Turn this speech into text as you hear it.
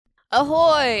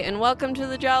Ahoy, and welcome to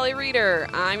the Jolly Reader.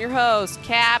 I'm your host,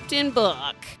 Captain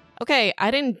Book. Okay,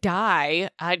 I didn't die.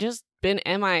 I just been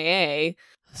MIA,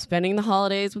 spending the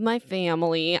holidays with my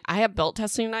family. I have belt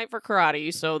testing night for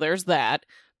karate, so there's that.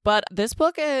 But this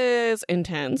book is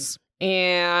intense,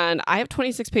 and I have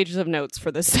 26 pages of notes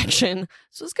for this section,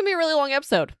 so this can be a really long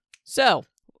episode. So,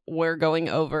 we're going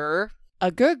over A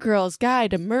Good Girl's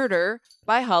Guide to Murder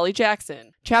by Holly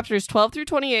Jackson. Chapters 12 through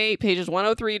 28, pages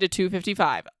 103 to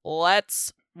 255.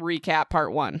 Let's recap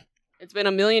part 1. It's been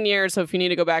a million years, so if you need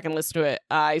to go back and listen to it,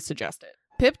 I suggest it.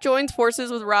 Pip joins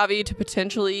forces with Ravi to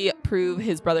potentially prove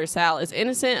his brother Sal is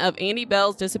innocent of Andy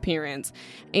Bell's disappearance.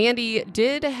 Andy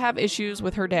did have issues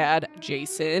with her dad,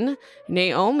 Jason.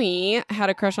 Naomi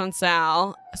had a crush on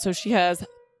Sal, so she has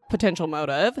potential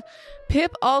motive.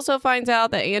 Pip also finds out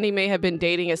that Andy may have been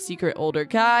dating a secret older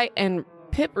guy, and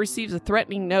Pip receives a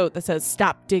threatening note that says,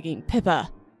 "Stop digging, Pippa."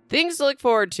 Things to look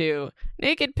forward to.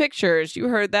 Naked pictures, you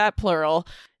heard that, plural.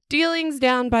 Dealings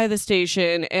down by the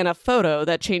station, and a photo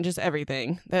that changes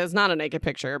everything. That is not a naked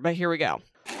picture, but here we go.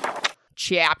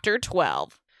 Chapter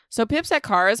 12. So Pip's at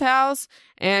Kara's house,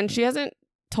 and she hasn't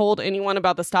told anyone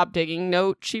about the stop digging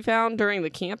note she found during the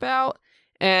camp out,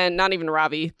 and not even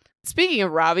Ravi. Speaking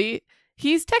of Ravi,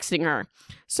 he's texting her.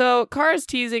 So Kara's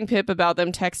teasing Pip about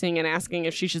them texting and asking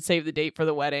if she should save the date for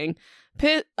the wedding.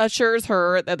 Pip assures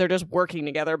her that they're just working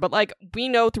together, but we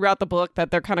know throughout the book that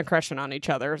they're kind of crushing on each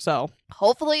other. So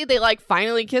hopefully they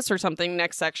finally kiss or something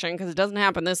next section, because it doesn't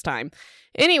happen this time.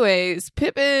 Anyways,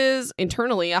 Pip is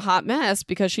internally a hot mess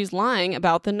because she's lying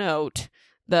about the note,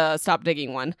 the stop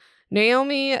digging one.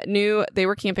 Naomi knew they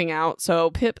were camping out, so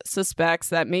Pip suspects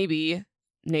that maybe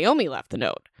Naomi left the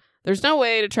note. There's no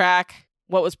way to track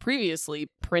what was previously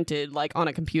printed on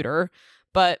a computer,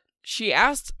 but she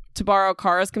asked to borrow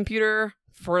Kara's computer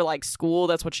for school.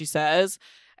 That's what she says.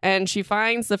 And she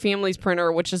finds the family's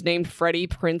printer, which is named Freddie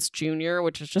Prince Jr.,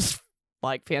 which is just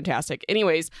fantastic.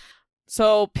 Anyways,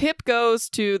 so Pip goes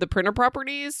to the printer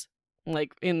properties,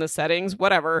 in the settings,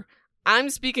 whatever. I'm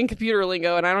speaking computer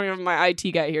lingo and I don't have my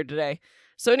IT guy here today.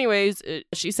 So anyways,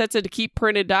 she sets it to keep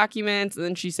printed documents, and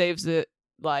then she saves it,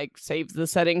 saves the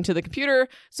setting to the computer.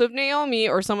 So if Naomi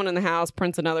or someone in the house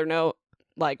prints another note,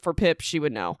 for Pip, she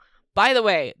would know. By the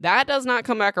way, that does not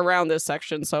come back around this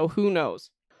section, so who knows?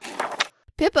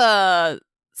 Pippa,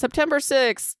 September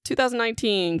 6,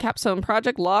 2019, capstone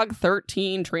project log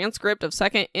 13, transcript of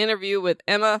second interview with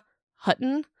Emma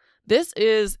Hutton. This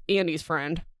is Andy's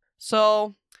friend.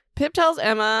 So Pip tells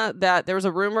Emma that there was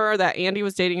a rumor that Andy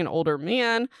was dating an older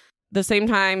man the same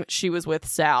time she was with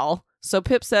Sal. So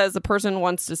Pip says the person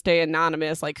wants to stay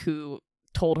anonymous, who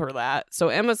told her that. So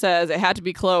Emma says it had to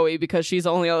be Chloe because she's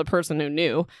the only other person who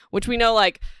knew, which we know,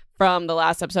 from the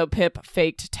last episode, Pip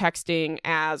faked texting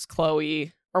as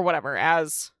Chloe or whatever,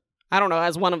 as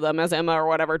one of them, as Emma or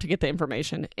whatever, to get the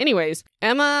information. Anyways,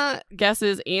 Emma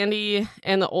guesses Andy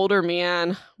and the older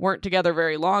man weren't together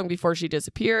very long before she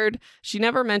disappeared. She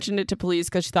never mentioned it to police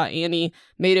because she thought Andy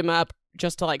made him up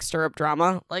just to stir up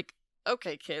drama.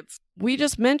 Okay, kids, we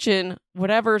just mention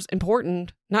whatever's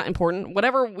important, not important,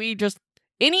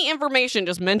 any information,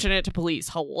 just mention it to police.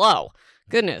 Hello.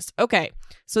 Goodness. Okay.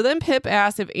 So then Pip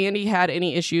asks if Andy had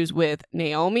any issues with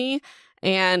Naomi,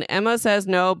 and Emma says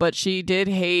no, but she did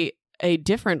hate a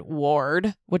different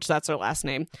Ward, which that's her last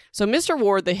name. So Mr.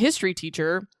 Ward, the history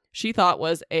teacher, she thought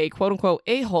was a quote-unquote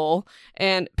a-hole,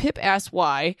 and Pip asks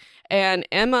why, and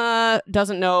Emma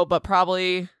doesn't know, but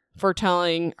probably for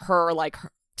telling her,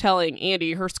 telling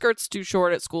Andy her skirt's too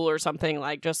short at school or something,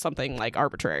 just something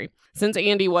arbitrary, since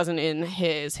Andy wasn't in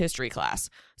his history class.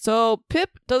 So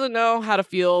Pip doesn't know how to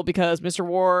feel because Mr.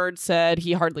 Ward said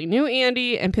he hardly knew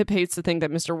Andy, and Pip hates to think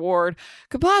that Mr. Ward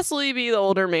could possibly be the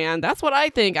older man. That's what I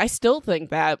think. I still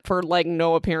think that for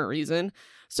no apparent reason.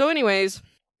 So anyways,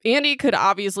 Andy could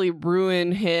obviously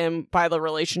ruin him by the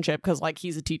relationship because,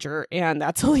 he's a teacher and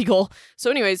that's illegal. So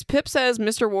anyways, Pip says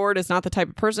Mr. Ward is not the type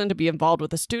of person to be involved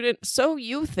with a student. So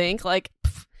you think,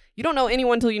 you don't know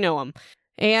anyone till you know him.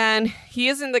 And he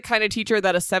isn't the kind of teacher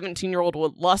that a 17-year-old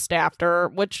would lust after,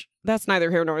 which that's neither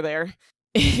here nor there.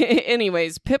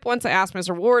 Anyways, Pip wants to ask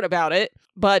Mr. Ward about it,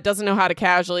 but doesn't know how to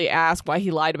casually ask why he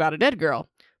lied about a dead girl.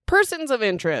 Persons of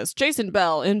interest: Jason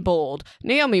Bell in bold,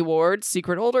 Naomi Ward,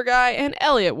 secret older guy, and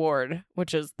Elliot Ward,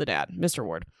 which is the dad, Mr.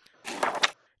 Ward.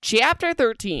 Chapter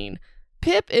 13.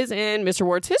 Pip is in Mr.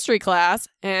 Ward's history class,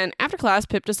 and after class,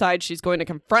 Pip decides she's going to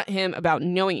confront him about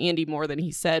knowing Andy more than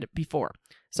he said before.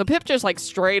 So Pip just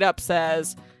straight up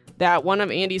says that one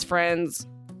of Andy's friends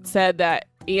said that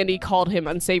Andy called him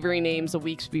unsavory names the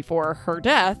weeks before her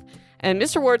death, and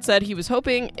Mr. Ward said he was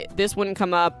hoping this wouldn't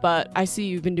come up, but I see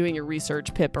you've been doing your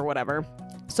research, Pip, or whatever.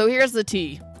 So here's the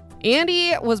tea.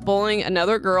 Andy was bullying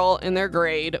another girl in their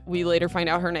grade. We later find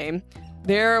out her name.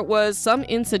 There was some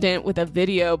incident with a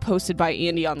video posted by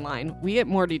Andy online. We get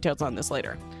more details on this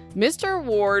later. Mr.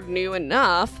 Ward knew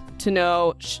enough to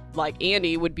know,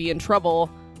 Andy would be in trouble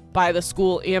by the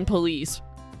school and police.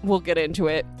 We'll get into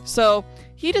it. So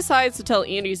he decides to tell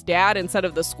Andy's dad instead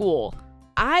of the school.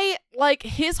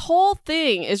 His whole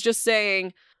thing is just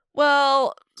saying,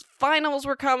 well, finals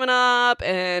were coming up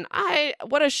and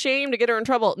what a shame to get her in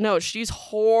trouble. No, she's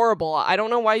horrible. I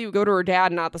don't know why you go to her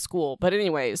dad, not the school. But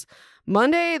anyways,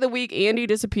 Monday, the week Andy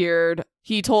disappeared,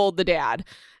 he told the dad.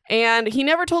 And he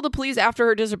never told the police after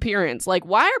her disappearance.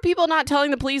 Why are people not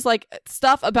telling the police,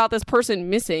 stuff about this person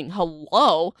missing?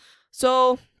 Hello?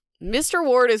 So Mr.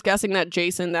 Ward is guessing that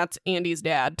Jason, that's Andy's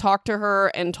dad, talked to her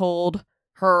and told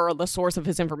her the source of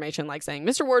his information, saying,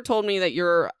 Mr. Ward told me that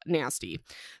you're nasty.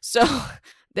 So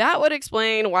that would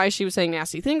explain why she was saying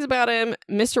nasty things about him.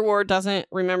 Mr. Ward doesn't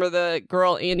remember the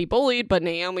girl Andy bullied, but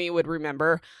Naomi would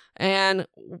remember. And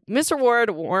Mr.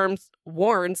 Ward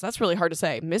warns, that's really hard to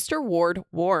say. Mr. Ward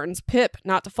warns Pip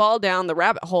not to fall down the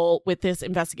rabbit hole with this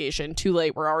investigation. Too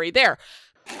late, we're already there.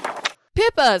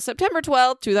 Pippa, September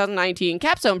 12th, 2019,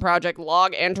 Capstone Project,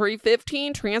 log entry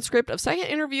 15, transcript of second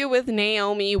interview with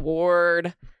Naomi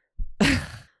Ward.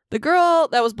 The girl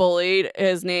that was bullied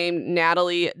is named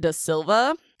Natalie Da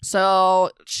Silva.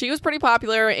 So she was pretty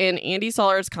popular and Andy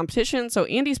saw her as competition, so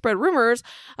Andy spread rumors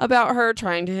about her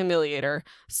trying to humiliate her.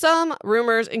 Some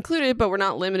rumors included, but were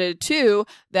not limited to,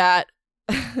 that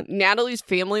Natalie's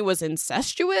family was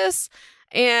incestuous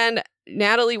and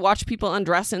Natalie watched people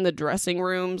undress in the dressing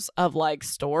rooms of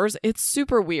stores. It's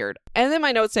super weird. And then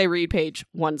my notes say read page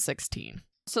 116.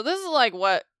 So this is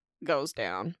what goes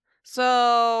down.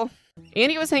 So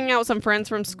Andy was hanging out with some friends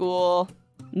from school,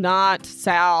 not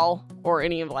Sal or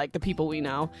any of the people we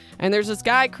know. And there's this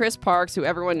guy, Chris Parks, who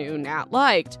everyone knew Nat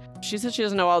liked. She said she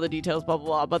doesn't know all the details, blah, blah,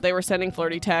 blah, but they were sending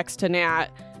flirty texts to Nat.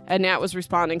 And Nat was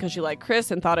responding because she liked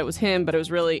Chris and thought it was him, but it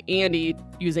was really Andy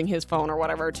using his phone or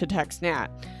whatever to text Nat.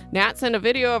 Nat sent a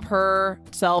video of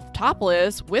herself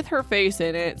topless with her face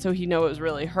in it, so he knew it was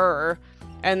really her.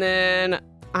 And then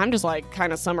I'm just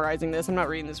kind of summarizing this. I'm not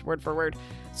reading this word for word.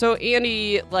 So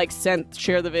Andy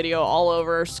shared the video all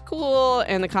over school,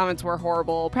 and the comments were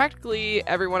horrible. Practically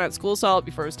everyone at school saw it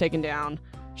before it was taken down.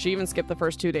 She even skipped the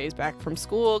first 2 days back from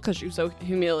school because she was so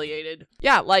humiliated.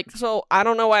 Yeah, so I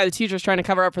don't know why the teacher's trying to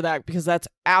cover up for that, because that's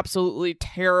absolutely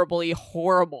terribly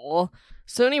horrible.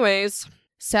 So anyways,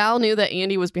 Sal knew that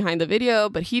Andy was behind the video,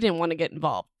 but he didn't want to get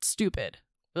involved. Stupid.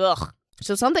 Ugh.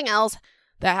 So something else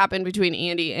that happened between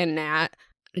Andy and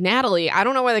Natalie, I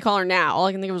don't know why they call her Nat. All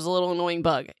I can think of was a little annoying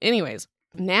bug. Anyways,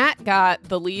 Nat got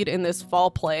the lead in this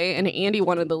fall play, and Andy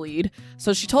wanted the lead.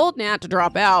 So she told Nat to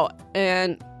drop out,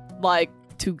 and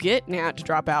to get Nat to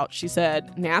drop out, she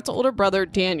said Nat's older brother,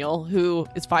 Daniel, who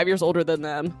is 5 years older than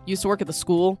them, used to work at the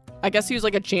school. I guess he was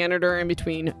a janitor in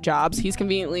between jobs. He's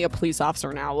conveniently a police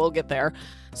officer now. We'll get there.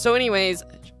 So anyways,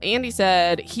 Andy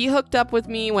said, he hooked up with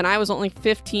me when I was only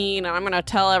 15, and I'm going to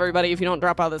tell everybody if you don't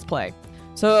drop out of this play.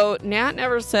 So Nat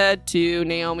never said to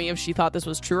Naomi if she thought this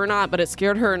was true or not, but it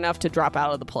scared her enough to drop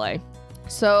out of the play.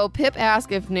 So Pip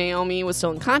asked if Naomi was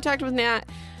still in contact with Nat,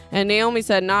 and Naomi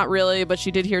said not really, but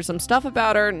she did hear some stuff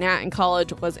about her. Nat in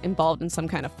college was involved in some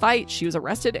kind of fight. She was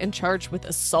arrested and charged with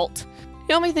assault.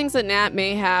 Naomi thinks that Nat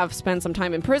may have spent some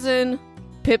time in prison.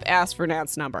 Pip asked for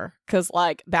Nat's number, because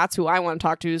that's who I want to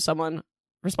talk to, someone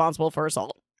responsible for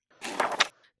assault.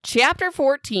 Chapter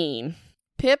 14.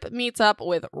 Pip meets up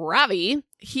with Ravi.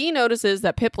 He notices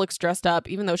that Pip looks dressed up,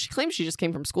 even though she claims she just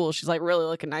came from school. She's really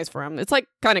looking nice for him. It's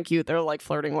kind of cute. They're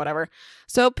flirting, whatever.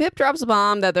 So Pip drops a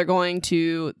bomb that they're going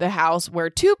to the house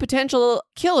where two potential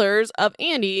killers of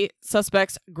Andy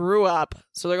suspects grew up.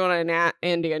 So they're going to Nat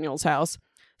and Daniel's house.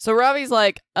 So Ravi's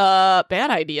bad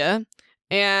idea.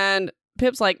 And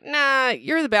Pip's nah,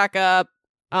 you're the backup.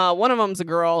 One of them's a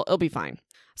girl. It'll be fine.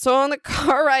 So on the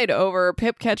car ride over,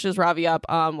 Pip catches Ravi up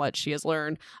on what she has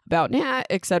learned about Nat,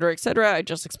 etc., etc. I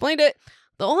just explained it.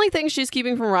 The only thing she's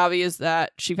keeping from Ravi is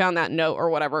that she found that note or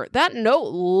whatever. That note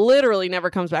literally never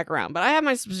comes back around, but I have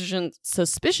my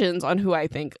suspicions on who I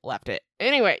think left it.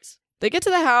 Anyways, they get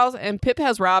to the house, and Pip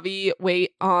has Ravi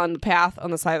wait on the path on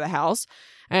the side of the house.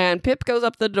 And Pip goes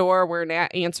up the door where Nat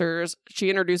answers. She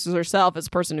introduces herself as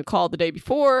the person who called the day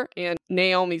before and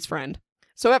Naomi's friend.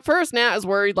 So at first, Nat is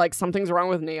worried something's wrong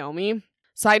with Naomi.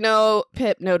 Side note,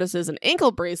 Pip notices an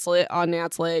ankle bracelet on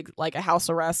Nat's leg, a house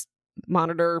arrest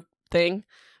monitor thing.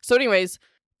 So anyways,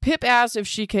 Pip asks if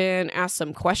she can ask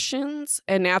some questions,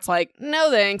 and Nat's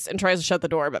no thanks, and tries to shut the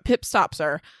door, but Pip stops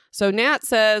her. So Nat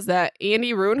says that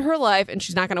Andy ruined her life, and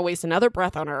she's not going to waste another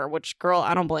breath on her, which, girl,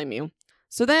 I don't blame you.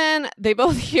 So then they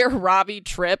both hear Ravi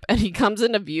trip and he comes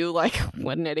into view like,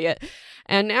 what an idiot.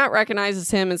 And Nat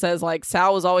recognizes him and says like,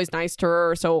 Sal was always nice to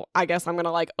her, so I guess I'm going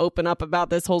to like open up about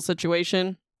this whole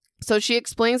situation. So she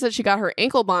explains that she got her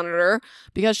ankle monitor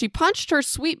because she punched her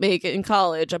sweetmate in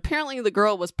college. Apparently the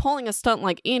girl was pulling a stunt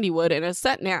like Andy would and it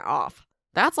set Nat off.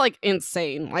 That's like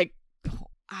insane. Like,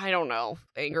 I don't know,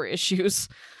 anger issues.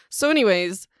 So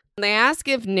anyways, they ask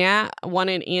if Nat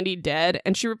wanted Andy dead,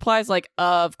 and she replies like,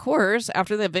 of course,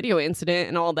 after the video incident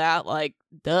and all that, like,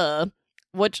 duh.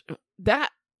 Which, that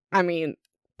would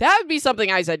be something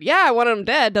I said, yeah, I wanted him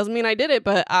dead. Doesn't mean I did it,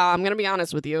 but I'm going to be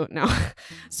honest with you. No.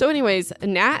 So anyways,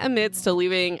 Nat admits to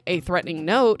leaving a threatening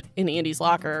note in Andy's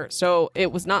locker. So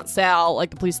it was not Sal,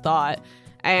 like the police thought.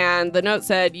 And the note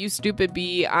said, you stupid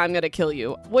bee, I'm going to kill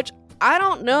you. Which, I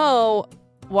don't know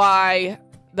why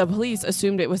the police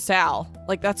assumed it was Sal.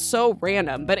 Like, that's so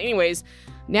random. But anyways,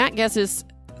 Nat guesses,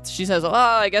 she says, oh,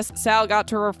 I guess Sal got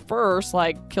to her first,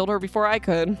 like, killed her before I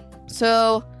could.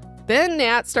 So then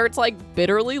Nat starts, like,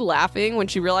 bitterly laughing when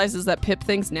she realizes that Pip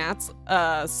thinks Nat's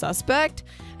a suspect.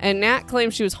 And Nat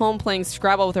claims she was home playing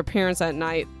Scrabble with her parents that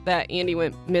night that Andy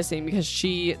went missing because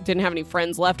she didn't have any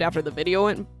friends left after the video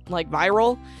went, like,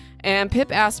 viral. And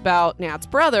Pip asks about Nat's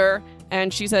brother,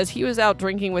 and she says he was out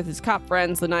drinking with his cop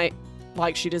friends the night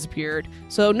like she disappeared.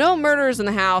 So no murders in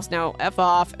the house, now F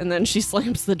off, and then she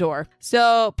slams the door.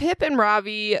 So Pip and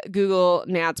Ravi Google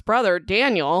Nat's brother,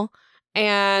 Daniel,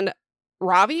 and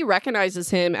Ravi recognizes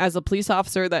him as a police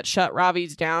officer that shut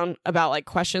Ravi's down about like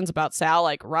questions about Sal.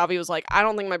 Like Ravi was like, I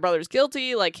don't think my brother's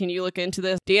guilty. Like, can you look into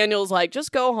this? Daniel's like,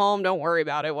 just go home. Don't worry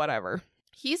about it. Whatever.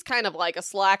 He's kind of like a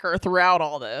slacker throughout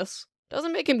all this.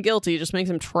 Doesn't make him guilty, just makes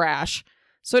him trash.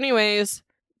 So anyways,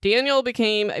 Daniel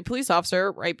became a police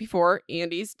officer right before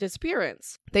Andy's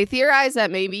disappearance. They theorize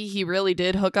that maybe he really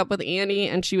did hook up with Andy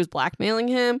and she was blackmailing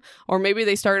him, or maybe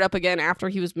they started up again after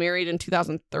he was married in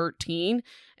 2013.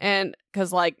 And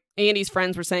because like Andy's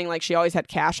friends were saying like she always had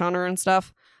cash on her and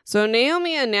stuff. So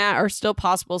Naomi and Nat are still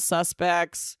possible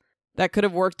suspects that could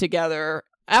have worked together.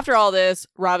 After all this,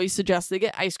 Ravi suggests they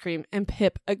get ice cream and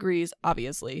Pip agrees,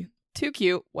 obviously. Too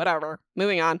cute, whatever.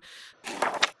 Moving on.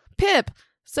 Pip!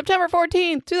 September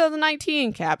 14th,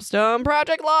 2019, Capstone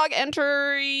Project Log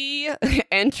entry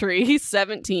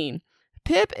 17.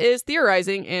 Pip is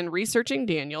theorizing and researching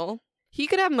Daniel. He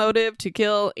could have motive to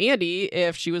kill Andy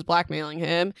if she was blackmailing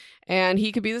him, and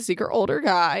he could be the secret older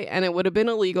guy, and it would have been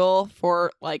illegal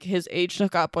for, like, his age to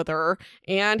hook up with her,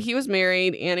 and he was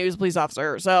married, and he was a police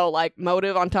officer, so, like,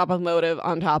 motive on top of motive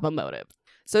on top of motive.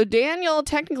 So Daniel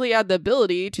technically had the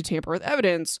ability to tamper with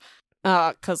evidence,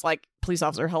 because, like, police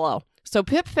officer, hello. So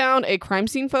Pip found a crime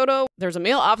scene photo. There's a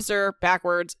male officer,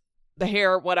 backwards, the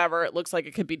hair, whatever. It looks like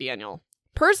it could be Daniel.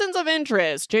 Persons of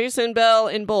interest: Jason Bell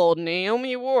in bold,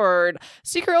 Naomi Ward,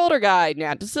 secret older guy,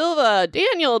 Nat Da Silva,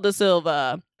 Daniel Da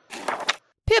Silva.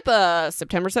 Pippa,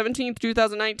 September 17th,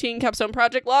 2019, Capstone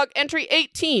Project Log, entry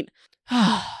 18.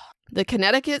 The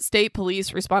Connecticut State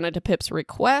Police responded to Pip's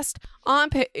request on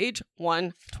page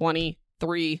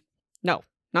 123. No,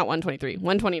 not 123,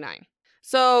 129.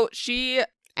 So she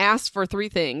asked for three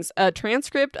things: a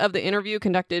transcript of the interview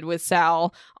conducted with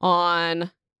Sal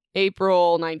on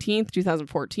April 19th,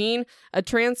 2014, a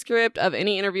transcript of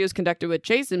any interviews conducted with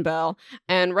Jason Bell,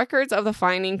 and records of the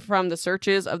finding from the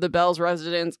searches of the Bell's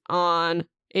residence on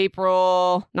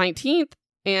April 19th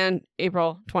and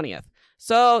April 20th.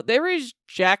 So they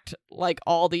reject like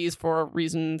all these for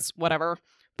reasons, whatever.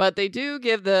 But they do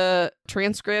give the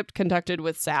transcript conducted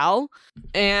with Sal.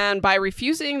 And by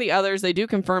refusing the others, they do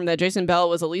confirm that Jason Bell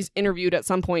was at least interviewed at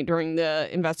some point during the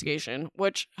investigation,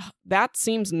 which that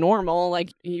seems normal.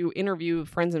 Like, you interview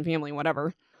friends and family,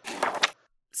 whatever.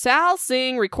 Sal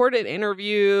Singh recorded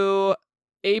interview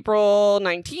April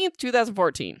 19th,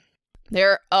 2014.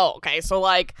 So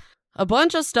like a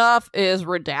bunch of stuff is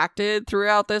redacted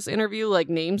throughout this interview, like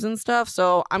names and stuff.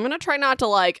 So I'm going to try not to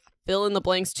like fill in the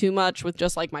blanks too much with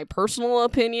just like my personal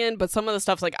opinion, but some of the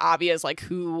stuff's like obvious, like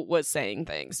who was saying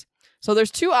things. So there's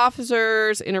two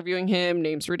officers interviewing him,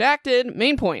 names redacted,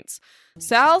 main points.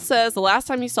 Sal says the last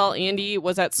time he saw Andy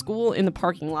was at school in the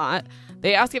parking lot.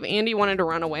 They ask if Andy wanted to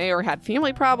run away or had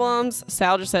family problems.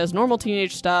 Sal just says normal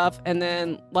teenage stuff, and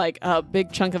then like a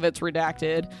big chunk of it's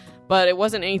redacted. But it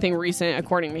wasn't anything recent,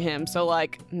 according to him. So,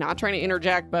 like, not trying to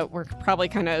interject, but we're probably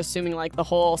kind of assuming, like, the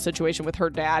whole situation with her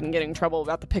dad and getting in trouble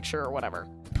about the picture or whatever.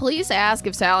 Police ask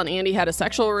if Sal and Andy had a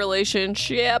sexual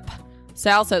relationship.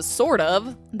 Sal says sort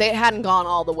of. They hadn't gone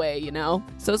all the way, you know?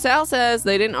 So Sal says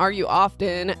they didn't argue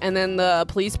often, and then the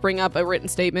police bring up a written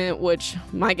statement, which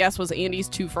my guess was Andy's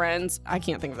two friends, I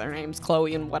can't think of their names,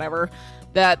 Chloe and whatever,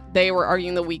 that they were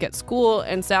arguing the week at school,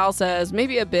 and Sal says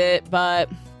maybe a bit, but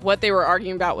what they were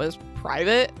arguing about was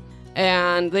private.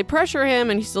 And they pressure him,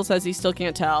 and he still says he still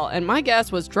can't tell. And my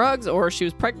guess was drugs, or she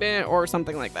was pregnant, or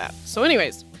something like that. So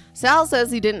anyways, Sal says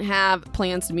he didn't have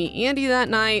plans to meet Andy that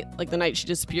night, like the night she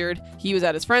disappeared. He was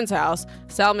at his friend's house.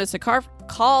 Sal missed a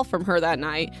call from her that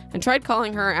night and tried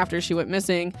calling her after she went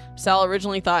missing. Sal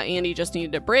originally thought Andy just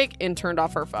needed a break and turned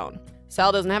off her phone.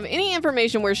 Sal doesn't have any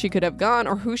information where she could have gone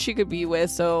or who she could be with,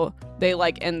 so they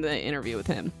end the interview with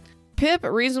him. Pip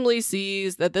reasonably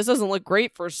sees that this doesn't look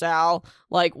great for Sal.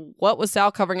 Like, what was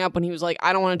Sal covering up when he was like,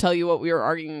 I don't want to tell you what we were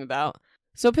arguing about?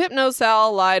 So Pip knows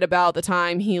Sal lied about the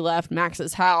time he left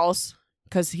Max's house,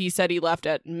 because he said he left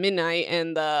at midnight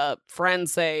and the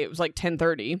friends say it was like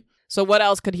 10:30. So what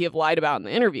else could he have lied about in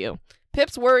the interview?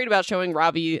 Pip's worried about showing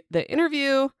Robbie the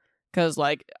interview, because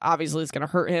obviously it's going to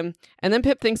hurt him. And then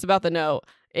Pip thinks about the note.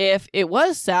 If it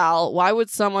was Sal, why would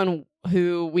someone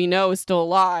who we know is still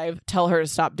alive tell her to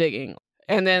stop digging?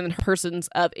 And then persons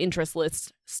of interest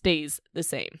list stays the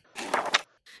same.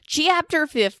 Chapter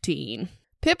 15.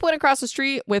 Pip went across the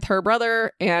street with her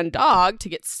brother and dog to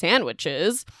get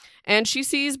sandwiches, and she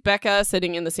sees Becca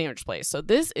sitting in the sandwich place. So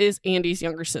this is Andy's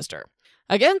younger sister.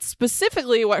 Against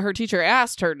specifically what her teacher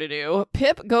asked her to do,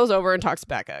 Pip goes over and talks to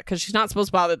Becca, because she's not supposed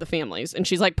to bother the families, and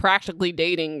she's practically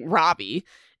dating Robbie.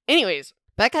 Anyways,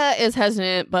 Becca is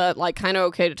hesitant, but kind of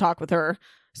okay to talk with her.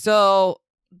 So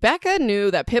Becca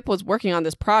knew that Pip was working on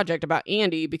this project about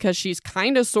Andy because she's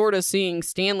kind of sort of seeing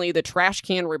Stanley, the trash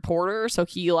can reporter. So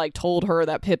he told her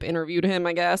that Pip interviewed him,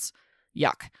 I guess.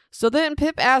 Yuck. So then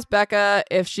Pip asked Becca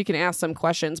if she can ask some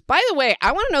questions. By the way,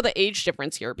 I want to know the age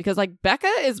difference here because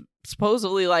Becca is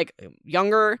supposedly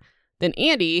younger than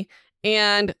Andy.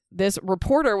 And this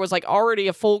reporter was already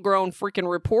a full-grown freaking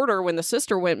reporter when the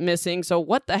sister went missing. So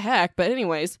what the heck? But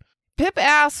anyways, Pip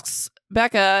asks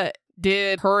Becca,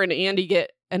 did her and Andy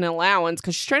get an allowance?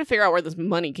 Because she's trying to figure out where this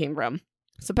money came from.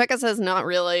 So Becca says not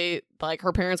really.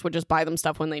 Her parents would just buy them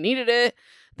stuff when they needed it.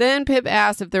 Then Pip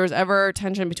asks if there was ever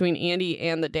tension between Andy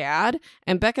and the dad.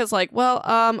 And Becca's well,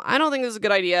 I don't think this is a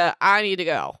good idea. I need to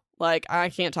go. I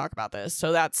can't talk about this.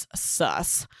 So that's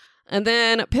sus. And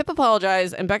then Pip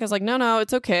apologized, and Becca's no,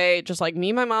 it's okay. Just me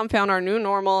and my mom found our new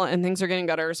normal, and things are getting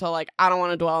better, so I don't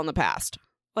want to dwell on the past.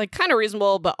 Kind of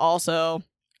reasonable, but also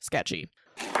sketchy.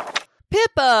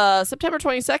 Pippa, September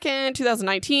 22nd,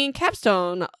 2019,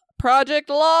 capstone, project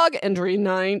log, entry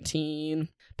 19.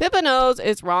 Pippa knows it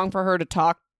was wrong for her to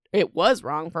talk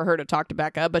to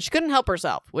Becca, but she couldn't help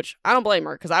herself, which I don't blame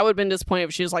her, because I would have been disappointed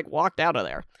if she just walked out of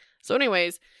there. So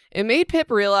anyways, it made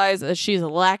Pip realize that she's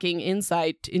lacking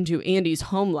insight into Andy's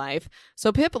home life.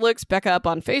 So Pip looks Becca up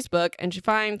on Facebook, and she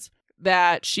finds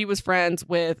that she was friends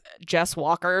with Jess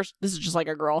Walker. This is just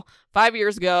a girl. 5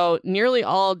 years ago, nearly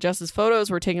all of Jess's photos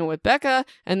were taken with Becca,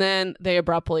 and then they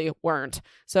abruptly weren't.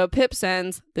 So Pip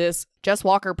sends this Jess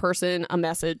Walker person a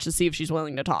message to see if she's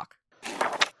willing to talk.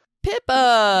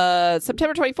 Pippa,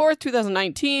 September 24th,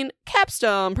 2019,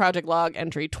 capstone, project log,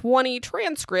 entry 20,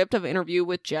 transcript of interview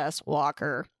with Jess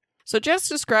Walker. So Jess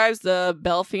describes the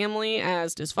Bell family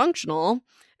as dysfunctional,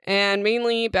 and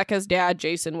mainly Becca's dad,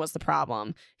 Jason, was the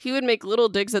problem. He would make little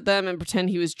digs at them and pretend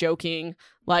he was joking.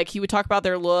 He would talk about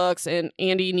their looks, and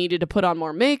Andy needed to put on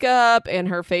more makeup, and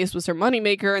her face was her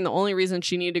moneymaker, and the only reason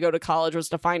she needed to go to college was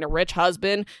to find a rich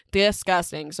husband.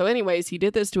 Disgusting. So anyways, he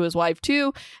did this to his wife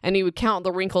too, and he would count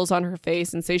the wrinkles on her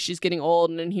face and say she's getting old,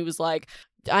 and then he was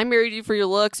I married you for your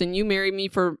looks, and you married me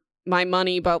for my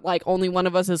money, but only one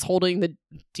of us is holding the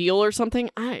deal or something.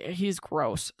 He's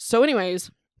gross. So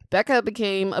anyways, Becca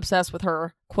became obsessed with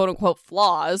her quote-unquote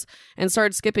flaws and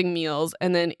started skipping meals.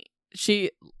 And then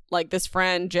she, this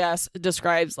friend, Jess,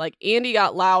 describes, Andy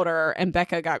got louder and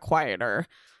Becca got quieter.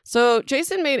 So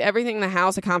Jason made everything in the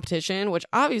house a competition, which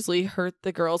obviously hurt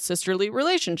the girls' sisterly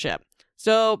relationship.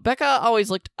 So Becca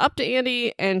always looked up to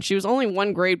Andy, and she was only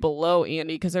one grade below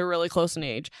Andy because they were really close in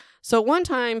age. So one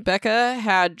time, Becca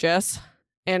had Jess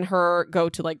and her go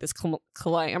to this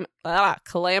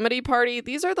calamity party.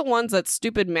 These are the ones that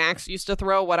stupid Max used to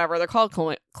throw, whatever. They're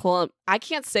called I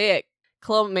can't say it.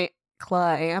 Calamity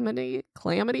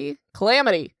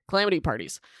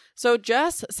parties. So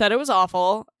Jess said it was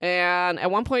awful, and at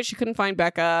one point she couldn't find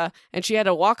Becca, and she had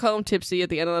to walk home tipsy at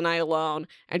the end of the night alone,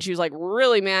 and she was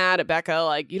really mad at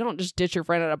Becca, you don't just ditch your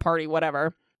friend at a party,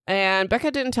 whatever. And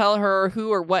Becca didn't tell her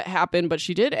who or what happened, but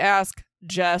she did ask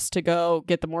Jess to go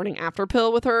get the morning after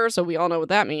pill with her, so we all know what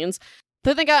that means.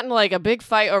 Then they got in like a big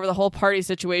fight over the whole party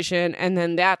situation, and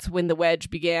then that's when the wedge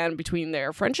began between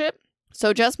their friendship.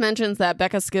 So Jess mentions that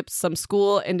Becca skipped some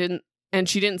school and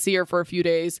she didn't see her for a few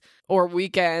days or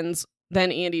weekends.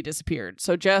 Then Andy disappeared.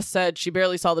 So Jess said she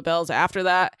barely saw the Bells after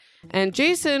that. And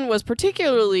Jason was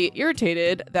particularly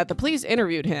irritated that the police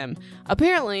interviewed him.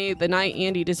 Apparently, the night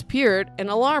Andy disappeared, an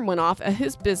alarm went off at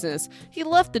his business. He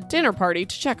left the dinner party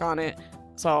to check on it.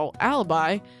 So,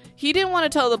 alibi. He didn't want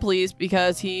to tell the police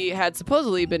because he had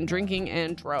supposedly been drinking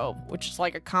and drove, which is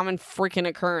like a common freaking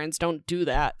occurrence. Don't do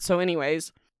that. So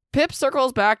anyways, Pip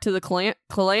circles back to the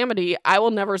calamity. I will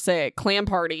never say it. Clam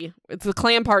party. It's the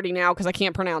clam party now because I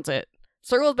can't pronounce it.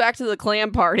 Circles back to the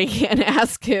clam party and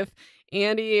asks if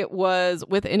Andy was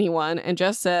with anyone, and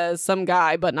Jess says some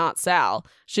guy, but not Sal.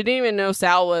 She didn't even know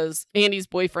Sal was Andy's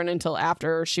boyfriend until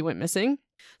after she went missing.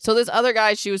 So this other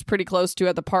guy she was pretty close to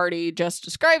at the party just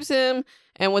describes him,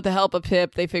 and with the help of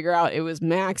Pip, they figure out it was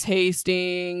Max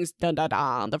Hastings,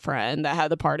 the friend that had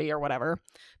the party or whatever.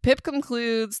 Pip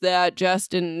concludes that Jess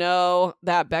didn't know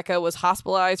that Becca was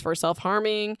hospitalized for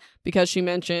self-harming because she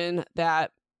mentioned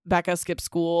that Becca skipped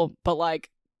school, but like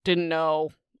didn't know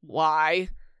why,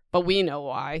 but we know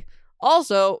why.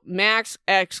 Also, Max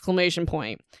exclamation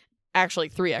point. Actually,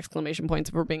 3 exclamation points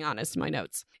if we're being honest in my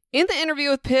notes. In the interview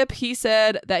with Pip, he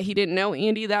said that he didn't know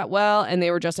Andy that well and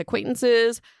they were just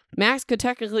acquaintances. Max could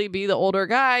technically be the older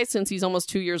guy since he's almost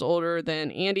 2 years older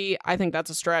than Andy. I think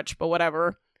that's a stretch, but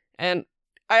whatever. And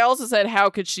I also said, how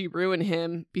could she ruin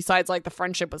him besides like the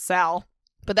friendship with Sal?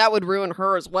 But that would ruin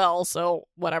her as well, so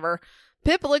whatever.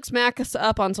 Pip looks Max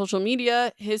up on social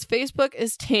media. His Facebook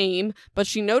is tame, but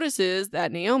she notices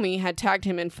that Naomi had tagged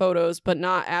him in photos, but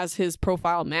not as his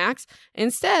profile Max.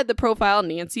 Instead, the profile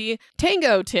Nancy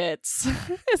Tango Tits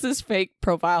is his fake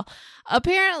profile.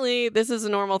 Apparently, this is a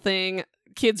normal thing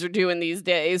kids are doing these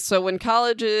days. So when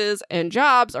colleges and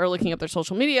jobs are looking up their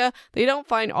social media, they don't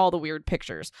find all the weird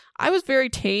pictures. I was very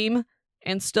tame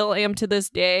and still am to this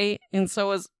day, and so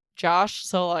was Josh.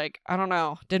 So like, I don't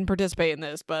know, didn't participate in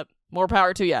this, but more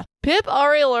power to ya. Pip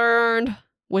already learned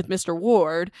with Mr.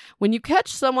 Ward, when you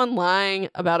catch someone lying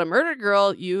about a murdered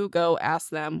girl, you go ask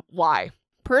them why.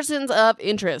 Persons of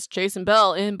interest: Jason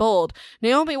Bell in bold,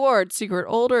 Naomi Ward, secret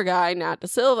older guy, Nat Da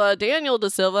Silva, Daniel Da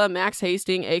Silva, Max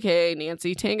Hastings, aka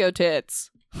Nancy Tango Tits.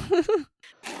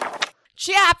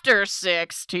 Chapter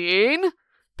 16.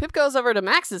 Pip goes over to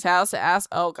Max's house to ask,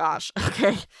 oh gosh,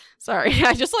 okay, sorry.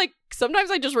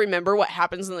 Sometimes I just remember what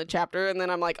happens in the chapter and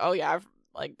then I'm like, oh yeah,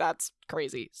 like that's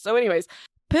crazy. So anyways,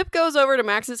 Pip goes over to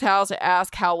Max's house to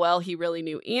ask how well he really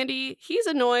knew Andy. He's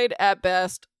annoyed at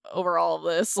best over all of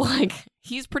this. Like,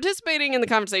 he's participating in the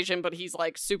conversation, but he's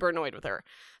like super annoyed with her.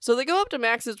 So they go up to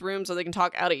Max's room so they can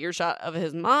talk out of earshot of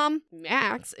his mom.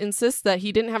 Max insists that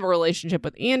he didn't have a relationship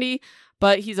with Andy,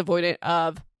 but he's avoidant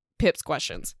of Pip's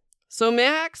questions. So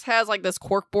Max has like this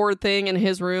corkboard thing in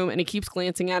his room and he keeps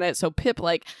glancing at it. So Pip,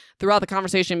 like throughout the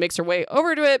conversation, makes her way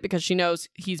over to it because she knows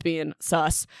he's being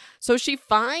sus. So she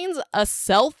finds a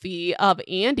selfie of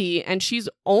Andy and she's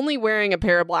only wearing a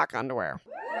pair of black underwear.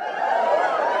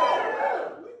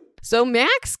 So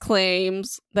Max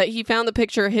claims that he found the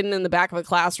picture hidden in the back of a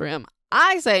classroom.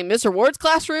 I say Mr. Ward's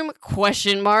classroom? ?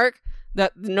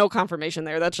 That no confirmation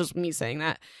there. That's just me saying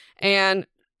that. And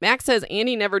Max says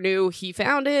Andy never knew he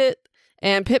found it,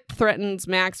 and Pip threatens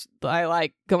Max by,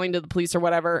 like, going to the police or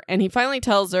whatever, and he finally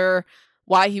tells her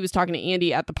why he was talking to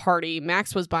Andy at the party.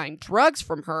 Max was buying drugs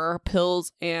from her,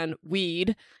 pills and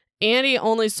weed. Andy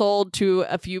only sold to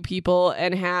a few people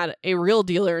and had a real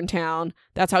dealer in town.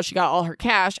 That's how she got all her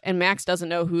cash, and Max doesn't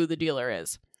know who the dealer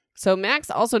is. So Max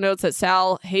also notes that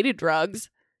Sal hated drugs.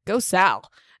 Go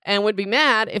Sal. And would be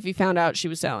mad if he found out she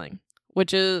was selling,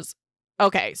 which is...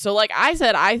 Okay, so like I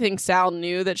said, I think Sal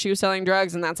knew that she was selling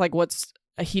drugs, and that's like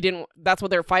that's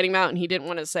what they're fighting about, and he didn't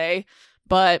want to say,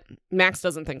 but Max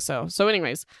doesn't think so. So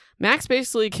anyways, Max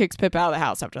basically kicks Pip out of the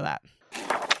house after that.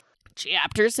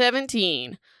 Chapter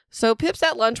 17. So Pip's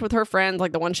at lunch with her friend,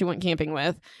 like the one she went camping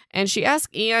with, and she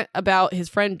asks Aunt about his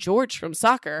friend George from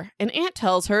soccer, and Aunt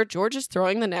tells her George is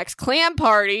throwing the next clam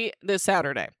party this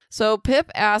Saturday. So Pip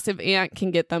asks if Aunt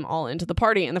can get them all into the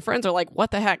party, and the friends are like,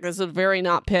 what the heck, this is very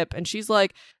not Pip. And she's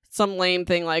like, some lame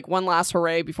thing like one last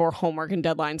hooray before homework and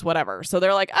deadlines, whatever. So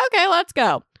they're like, okay, let's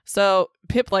go. So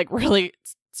Pip like really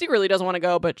secretly doesn't want to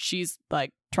go, but she's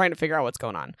like trying to figure out what's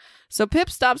going on. So Pip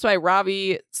stops by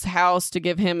Ravi's house to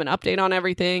give him an update on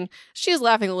everything. She's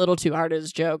laughing a little too hard at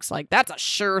his jokes, like that's a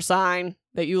sure sign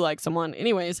that you like someone.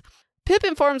 Anyways, Pip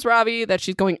informs Ravi that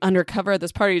she's going undercover at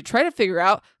this party to try to figure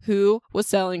out who was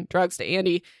selling drugs to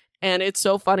Andy. And it's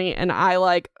so funny. And I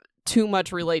like too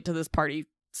much relate to this party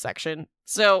section.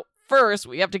 So first,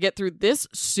 we have to get through this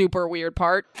super weird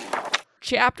part.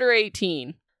 Chapter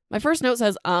 18. My first note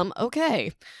says,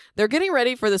 okay. They're getting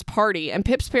ready for this party, and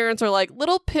Pip's parents are like,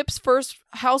 little Pip's first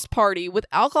house party with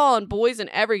alcohol and boys and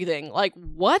everything. Like,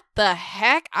 what the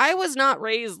heck? I was not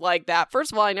raised like that.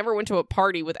 First of all, I never went to a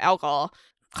party with alcohol.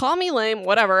 Call me lame,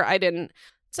 whatever, I didn't.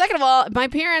 Second of all, my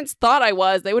parents thought I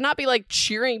was. They would not be, like,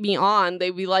 cheering me on.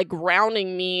 They'd be, like,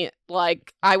 grounding me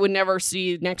like I would never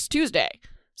see next Tuesday.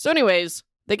 So anyways,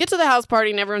 they get to the house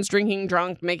party, and everyone's drinking,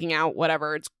 drunk, making out,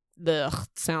 whatever.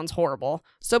 Sounds horrible.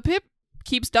 So Pip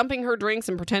keeps dumping her drinks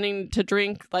and pretending to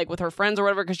drink, like, with her friends or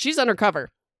whatever, because she's undercover.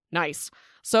 Nice.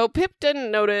 So Pip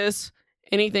didn't notice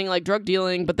anything like drug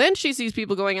dealing, but then she sees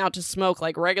people going out to smoke,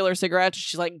 like, regular cigarettes.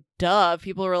 She's like, duh, if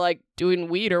people were, like, doing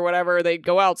weed or whatever, they'd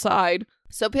go outside.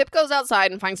 So Pip goes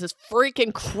outside and finds this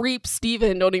freaking creep,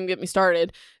 Steven, don't even get me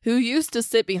started, who used to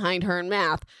sit behind her in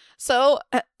math. So,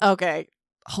 okay,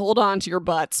 hold on to your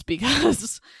butts,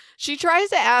 because she tries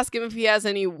to ask him if he has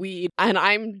any weed, and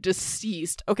I'm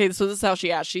deceased. Okay, so this is how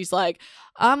she asks. She's like,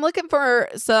 I'm looking for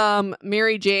some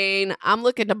Mary Jane. I'm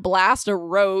looking to blast a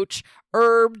roach,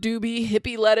 herb, doobie,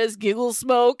 hippie lettuce, giggle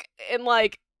smoke, and,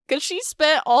 like, because she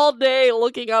spent all day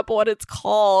looking up what it's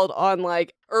called on,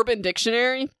 like, Urban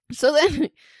Dictionary. So then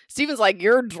Steven's like,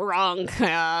 you're drunk,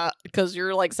 because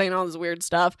you're, like, saying all this weird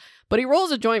stuff. But he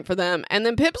rolls a joint for them. And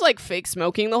then Pip's, like, fake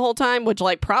smoking the whole time, which,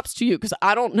 like, props to you, because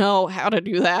I don't know how to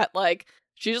do that. Like,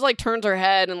 she just, like, turns her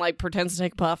head and, like, pretends to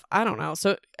take a puff. I don't know.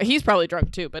 So he's probably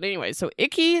drunk, too. But anyway, so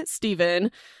icky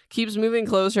Steven keeps moving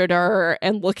closer to her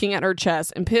and looking at her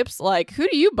chest. And Pip's like, who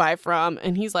do you buy from?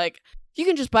 And he's like, you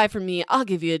can just buy from me. I'll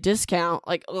give you a discount.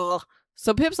 Like, ugh.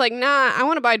 So Pip's like, nah, I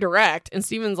want to buy direct. And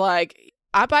Steven's like,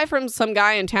 I buy from some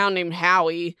guy in town named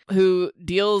Howie who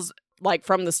deals, like,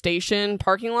 from the station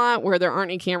parking lot where there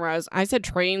aren't any cameras. I said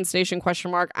train station ?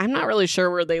 I'm not really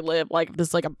sure where they live. Like, this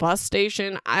is like a bus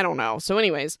station. I don't know. So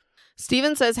anyways,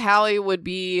 Steven says Howie would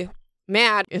be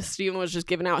mad if Steven was just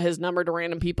giving out his number to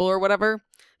random people or whatever.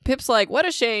 Pip's like, what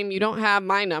a shame you don't have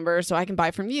my number so I can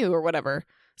buy from you or whatever.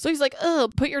 So he's like, oh,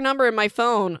 put your number in my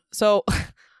phone. So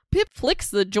Pip flicks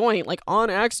the joint, like, on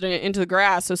accident into the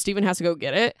grass, so Steven has to go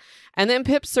get it. And then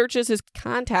Pip searches his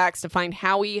contacts to find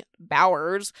Howie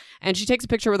Bowers, and she takes a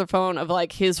picture with her phone of,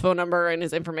 like, his phone number and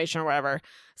his information or whatever.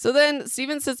 So then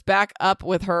Steven sits back up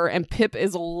with her, and Pip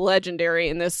is legendary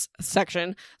in this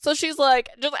section. So she's like,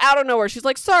 just out of nowhere, she's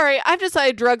like, sorry, I've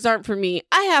decided drugs aren't for me.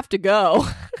 I have to go.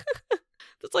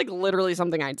 That's, like, literally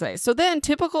something I'd say. So then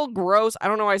typical gross, I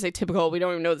don't know why I say typical, we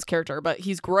don't even know this character, but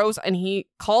he's gross and he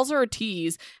calls her a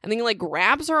tease and then he, like,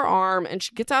 grabs her arm and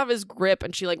she gets out of his grip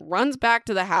and she, like, runs back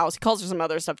to the house. He calls her some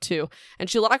other stuff too. And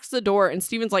she locks the door and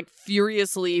Steven's, like,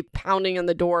 furiously pounding on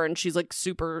the door and she's, like,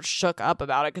 super shook up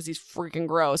about it because he's freaking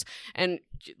gross. And,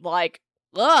 like,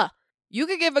 ugh. You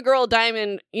could give a girl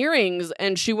diamond earrings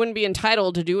and she wouldn't be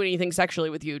entitled to do anything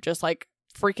sexually with you. Just, like,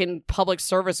 freaking public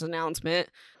service announcement.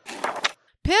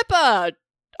 Pippa,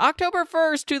 October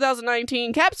 1st,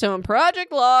 2019, capstone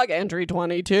project log, entry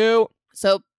 22.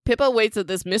 So Pippa waits at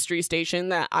this mystery station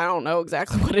that I don't know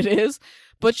exactly what it is,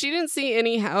 but she didn't see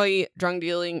any Howie drug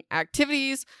dealing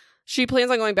activities. She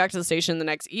plans on going back to the station the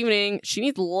next evening. She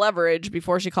needs leverage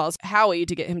before she calls Howie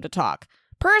to get him to talk.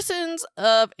 Persons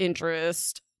of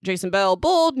interest: Jason Bell,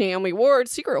 Bold, Naomi Ward,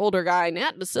 Secret Older Guy,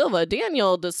 Nat Da Silva,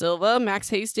 Daniel Da Silva,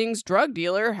 Max Hastings, Drug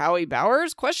Dealer, Howie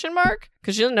Bowers, ?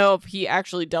 Because she doesn't know if he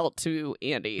actually dealt to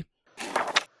Andy.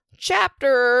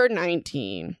 Chapter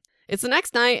 19. It's the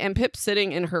next night and Pip's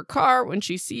sitting in her car when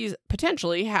she sees,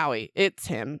 potentially, Howie. It's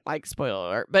him, like, spoiler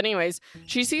alert. But anyways,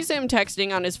 she sees him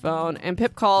texting on his phone and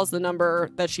Pip calls the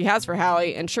number that she has for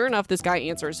Howie and sure enough, this guy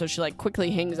answers, so she, like, quickly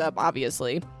hangs up,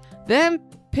 obviously. Then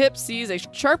Pip sees a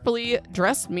sharply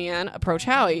dressed man approach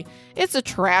Howie. It's a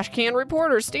trash can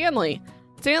reporter, Stanley.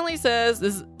 Stanley says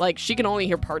this is, like, she can only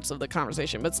hear parts of the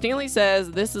conversation, but Stanley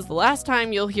says, this is the last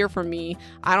time you'll hear from me.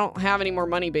 I don't have any more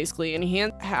money, basically. And he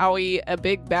hands Howie a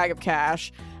big bag of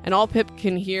cash, and all Pip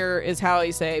can hear is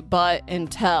Howie say, but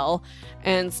and tell.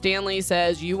 And Stanley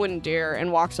says, you wouldn't dare,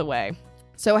 and walks away.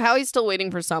 So Howie's still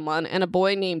waiting for someone, and a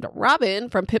boy named Robin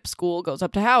from Pip's school goes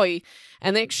up to Howie,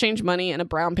 and they exchange money in a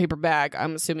brown paper bag,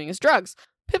 I'm assuming is drugs.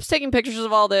 Pip's taking pictures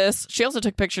of all this. She also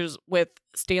took pictures with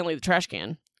Stanley the trash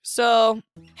can. So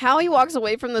Howie walks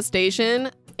away from the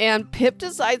station, and Pip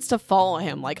decides to follow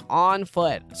him, like, on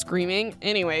foot, screaming.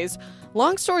 Anyways,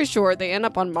 long story short, they end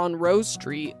up on Monroe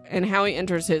Street, and Howie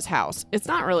enters his house. It's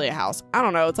not really a house. I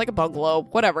don't know. It's like a bungalow,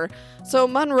 whatever. So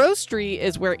Monroe Street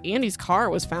is where Andy's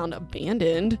car was found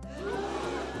abandoned.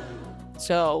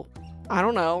 So, I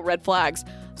don't know. Red flags.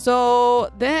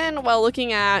 So then, while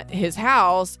looking at his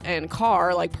house and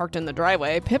car, like parked in the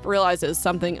driveway, Pip realizes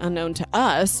something unknown to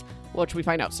us, which we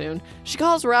find out soon. She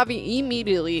calls Ravi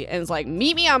immediately and is like,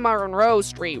 meet me on Monroe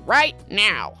Street right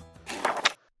now.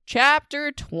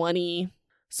 Chapter 20.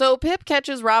 So Pip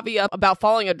catches Ravi up about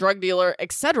following a drug dealer,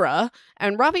 etc.,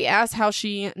 and Ravi asks how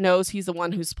she knows he's the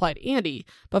one who supplied Andy.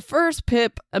 But first,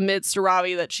 Pip admits to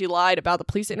Ravi that she lied about the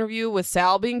police interview with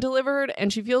Sal being delivered,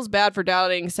 and she feels bad for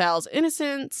doubting Sal's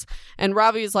innocence, and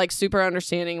Ravi is like super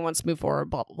understanding and wants to move forward,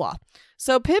 blah, blah, blah.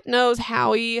 So Pip knows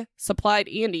Howie supplied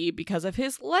Andy because of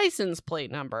his license plate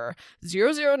number,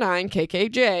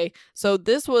 009KKJ. So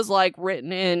this was like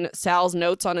written in Sal's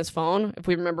notes on his phone, if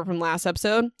we remember from last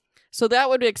episode. So that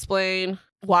would explain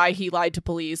why he lied to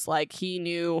police, like he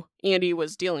knew Andy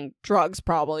was dealing drugs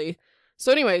probably.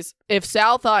 So anyways, if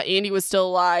Sal thought Andy was still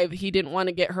alive, he didn't want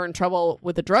to get her in trouble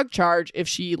with a drug charge if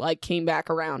she like came back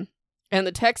around. And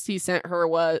the text he sent her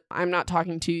was, I'm not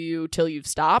talking to you till you've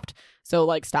stopped. So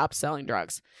like stop selling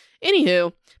drugs.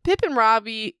 Anywho, Pip and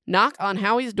Ravi knock on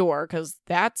Howie's door because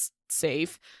that's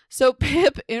safe. So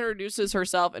Pip introduces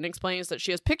herself and explains that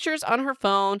she has pictures on her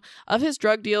phone of his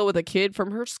drug deal with a kid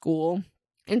from her school.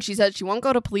 And she said she won't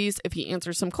go to police if he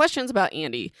answers some questions about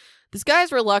Andy. This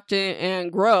guy's reluctant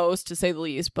and gross, to say the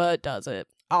least, but does it,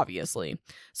 obviously.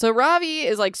 So Ravi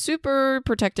is like super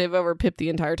protective over Pip the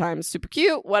entire time. Super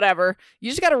cute, whatever.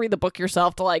 You just got to read the book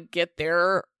yourself to like get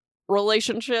their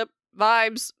relationship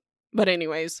vibes. But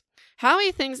anyways,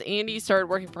 Howie thinks Andy started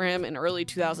working for him in early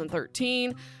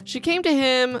 2013. She came to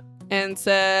him and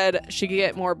said she could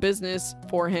get more business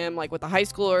for him, like with the high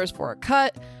schoolers for a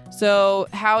cut. So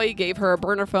Howie gave her a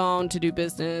burner phone to do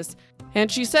business.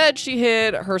 And she said she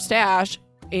hid her stash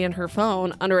and her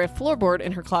phone under a floorboard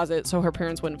in her closet so her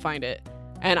parents wouldn't find it.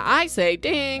 And I say,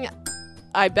 dang,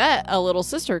 I bet a little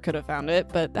sister could have found it,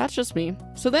 but that's just me.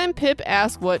 So then Pip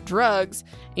asked what drugs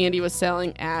Andy was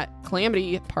selling at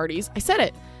calamity parties. I said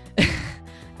it.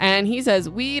 And he says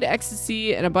weed,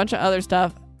 ecstasy, and a bunch of other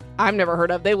stuff I've never heard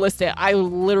of. They list it. I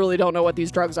literally don't know what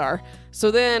these drugs are.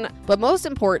 So then, but most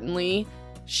importantly,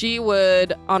 she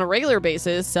would, on a regular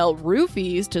basis, sell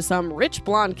roofies to some rich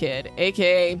blonde kid,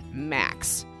 aka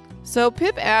Max. So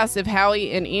Pip asks if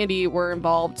Howie and Andy were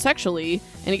involved sexually,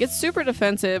 and he gets super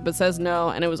defensive but says no,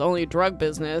 and it was only drug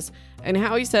business. And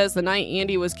Howie says the night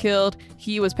Andy was killed,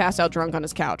 he was passed out drunk on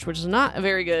his couch, which is not a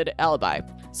very good alibi.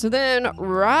 So then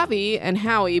Ravi and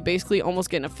Howie basically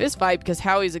almost get in a fist fight because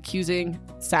Howie's accusing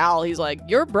Sal. He's like,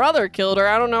 your brother killed her.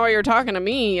 I don't know why you're talking to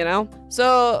me, you know?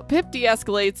 So Pip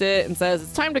de-escalates it and says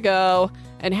it's time to go.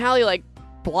 And Howie like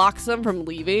blocks them from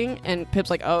leaving, and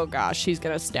Pip's like, oh gosh, she's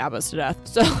gonna stab us to death.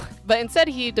 So, but instead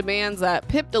he demands that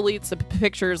Pip deletes the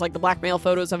pictures, like the blackmail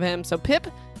photos of him. So Pip,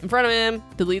 in front of him,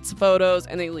 deletes the photos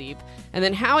and they leave. And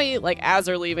then Howie, like as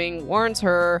they're leaving, warns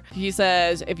her. He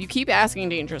says, if you keep asking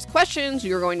dangerous questions,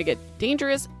 you're going to get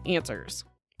dangerous answers.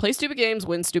 Play stupid games,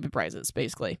 win stupid prizes,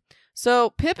 basically.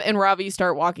 So Pip and Ravi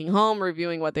start walking home,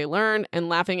 reviewing what they learned and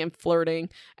laughing and flirting.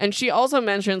 And she also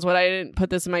mentions, what I didn't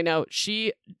put this in my note,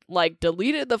 she like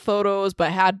deleted the photos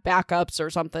but had backups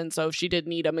or something, so she did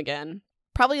need them again.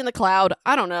 Probably in the cloud.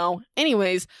 I don't know.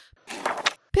 Anyways,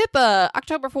 Pippa,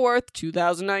 October 4th,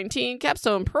 2019,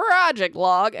 capstone project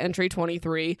log, entry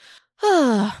 23.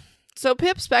 So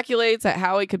Pip speculates that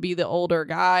Howie could be the older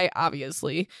guy,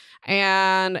 obviously,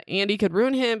 and Andy could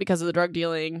ruin him because of the drug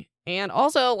dealing. And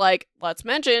also, like, let's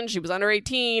mention, she was under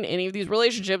 18. Any of these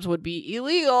relationships would be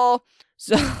illegal.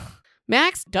 So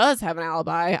Max does have an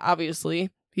alibi, obviously.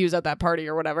 He was at that party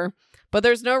or whatever. But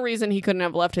there's no reason he couldn't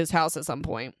have left his house at some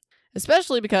point.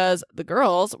 Especially because the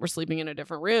girls were sleeping in a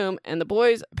different room and the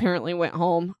boys apparently went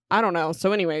home. I don't know.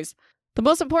 So anyways, the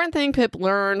most important thing Pip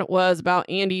learned was about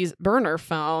Andy's burner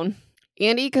phone.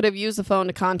 Andy could have used the phone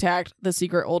to contact the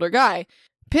secret older guy.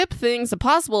 Pip thinks a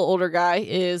possible older guy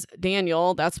is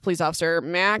Daniel, that's the police officer,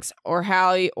 Max, or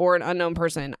Howie, or an unknown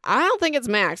person. I don't think it's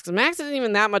Max, because Max isn't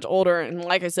even that much older, and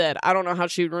like I said, I don't know how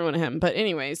she would ruin him. But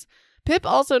anyways, Pip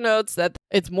also notes that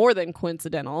it's more than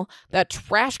coincidental that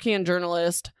trash can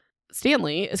journalist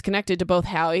Stanley is connected to both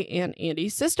Howie and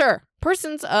Andy's sister.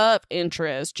 Persons of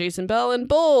interest: Jason Bell in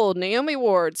bold, Naomi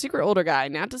Ward, secret older guy,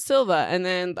 Nat Da Silva, and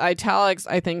then italics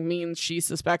I think means she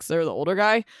suspects they're the older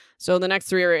guy. So the next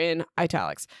three are in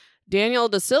italics. Daniel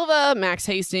Da Silva, Max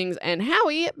Hastings, and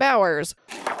Howie Bowers.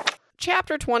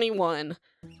 Chapter 21.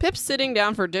 Pip's sitting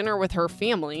down for dinner with her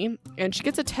family, and she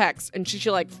gets a text, and she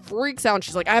like freaks out, and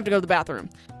she's like, I have to go to the bathroom.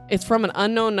 It's from an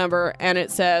unknown number, and it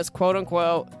says, quote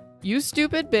unquote, you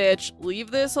stupid bitch,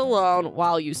 leave this alone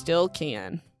while you still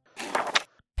can.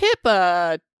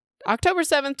 Pippa, October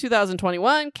 7th,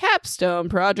 2021, capstone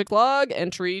project log,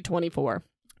 entry 24.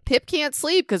 Pip can't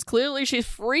sleep because clearly she's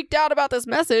freaked out about this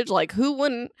message. Like, who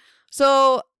wouldn't?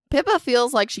 So Pippa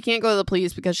feels like she can't go to the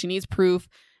police because she needs proof,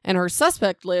 and her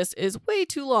suspect list is way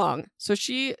too long. So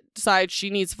she decides she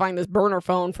needs to find this burner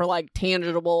phone for like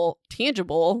tangible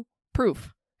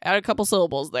proof. Add a couple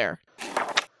syllables there.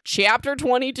 Chapter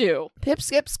 22. Pip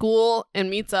skips school and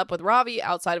meets up with Ravi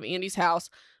outside of Andy's house.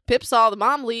 Pip saw the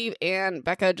mom leave and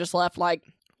Becca just left like,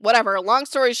 whatever. Long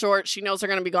story short, she knows they're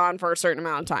going to be gone for a certain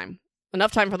amount of time.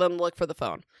 Enough time for them to look for the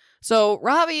phone. So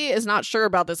Ravi is not sure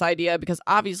about this idea because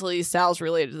obviously Sal's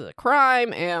related to the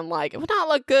crime and like it would not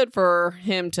look good for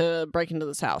him to break into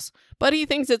this house. But he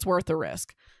thinks it's worth the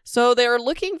risk. So they're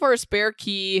looking for a spare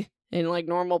key in like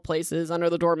normal places, under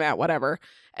the doormat, whatever.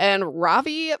 And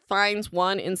Ravi finds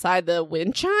one inside the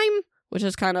wind chime, which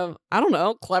is kind of, I don't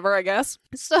know, clever, I guess.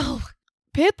 So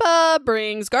Pippa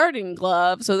brings gardening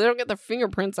gloves so they don't get their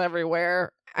fingerprints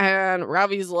everywhere. And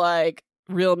Ravi's like,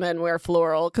 real men wear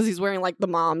floral, because he's wearing like the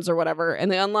moms or whatever. And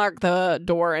they unlock the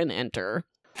door and enter.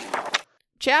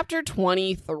 Chapter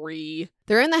 23.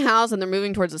 They're in the house and they're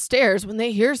moving towards the stairs when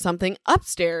they hear something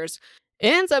upstairs. It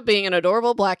ends up being an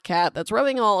adorable black cat that's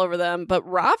rubbing all over them, but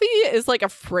Ravi is like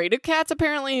afraid of cats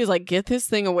apparently. He's like, get this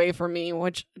thing away from me,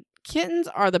 which kittens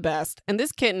are the best. And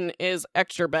this kitten is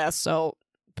extra best, so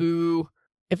boo.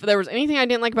 If there was anything I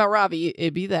didn't like about Ravi,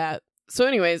 it'd be that. So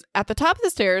anyways, at the top of the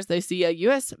stairs, they see a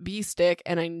USB stick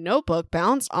and a notebook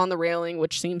balanced on the railing,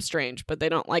 which seems strange, but they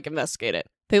don't like investigate it.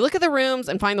 They look at the rooms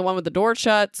and find the one with the door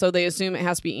shut, so they assume it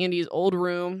has to be Andy's old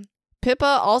room. Pippa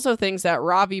also thinks that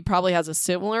Ravi probably has a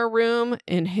similar room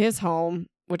in his home,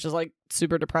 which is like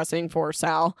super depressing for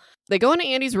Sal. They go into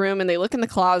Andy's room and they look in the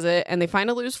closet and they find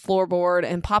a loose floorboard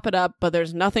and pop it up, but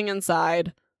there's nothing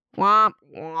inside. Womp,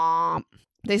 womp.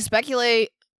 They speculate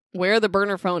where the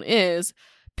burner phone is.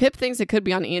 Pip thinks it could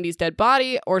be on Andy's dead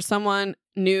body or someone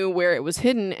knew where it was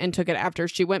hidden and took it after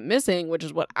she went missing, which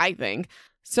is what I think.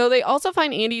 So they also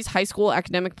find Andy's high school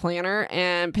academic planner,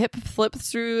 and Pip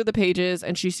flips through the pages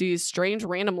and she sees strange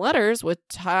random letters with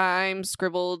time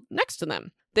scribbled next to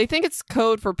them. They think it's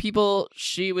code for people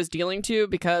she was dealing to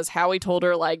because Howie told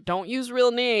her, like, don't use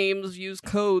real names, use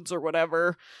codes or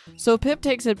whatever. So Pip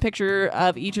takes a picture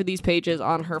of each of these pages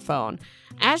on her phone.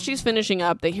 As she's finishing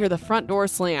up, they hear the front door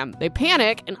slam. They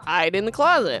panic and hide in the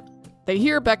closet. They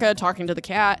hear Becca talking to the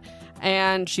cat,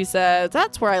 and she says,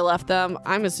 that's where I left them.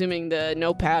 I'm assuming the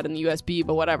notepad and the USB,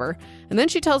 but whatever. And then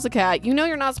she tells the cat, you know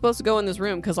you're not supposed to go in this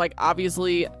room because, like,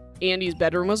 obviously Andy's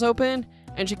bedroom was open.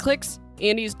 And she clicks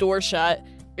Andy's door shut,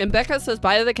 and Becca says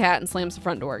bye to the cat and slams the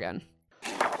front door again.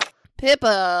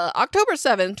 Pippa, October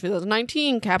 7th,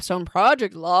 2019, Capstone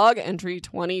Project Log, entry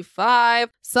 25.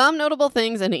 Some notable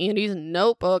things in Andy's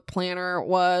notebook planner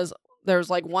was there's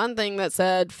like one thing that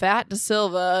said Fat De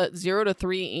Silva 0 to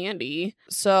 3 Andy.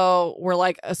 So we're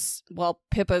like,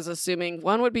 Pippa's assuming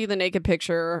one would be the naked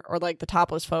picture or like the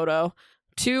topless photo.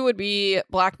 2 would be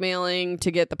blackmailing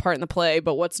to get the part in the play.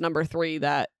 But what's number 3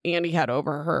 that Andy had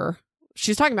over her?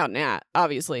 She's talking about Nat,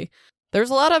 obviously. There's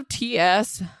a lot of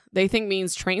TS they think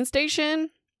means train station.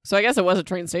 So I guess it was a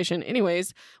train station.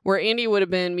 Anyways, where Andy would have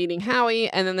been meeting Howie.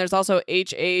 And then there's also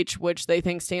HH, which they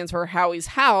think stands for Howie's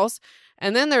house.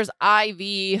 And then there's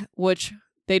IV, which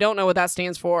they don't know what that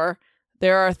stands for.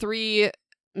 There are 3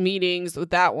 meetings with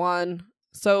that one.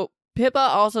 So Pippa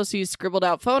also sees scribbled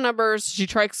out phone numbers. She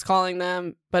tries calling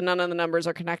them, but none of the numbers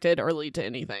are connected or lead to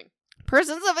anything.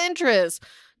 Persons of interest.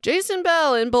 Jason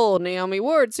Bell in bold, Naomi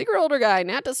Ward, secret older guy,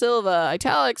 Nat Da Silva,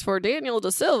 italics for Daniel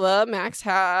Da Silva, Max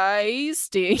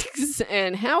Hastings,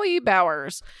 and Howie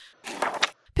Bowers.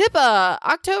 Pippa,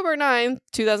 October 9th,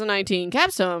 2019,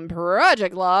 Capstone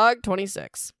Project Log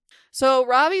 26. So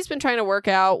Ravi's been trying to work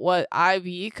out what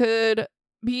IV could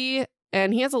be,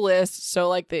 and he has a list. So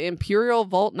like the Imperial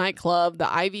Vault nightclub,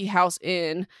 the Ivy House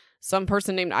Inn, some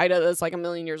person named Ida that's like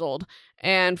 1,000,000 years old,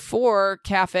 and 4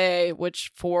 Cafe,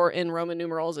 which 4 in Roman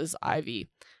numerals is IV.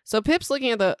 So Pip's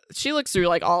looking at she looks through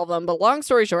like all of them, but long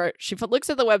story short, she looks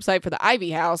at the website for the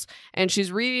Ivy House and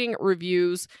she's reading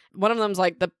reviews. One of them's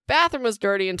like, the bathroom was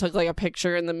dirty, and took like a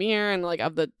picture in the mirror and like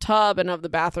of the tub and of the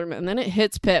bathroom. And then it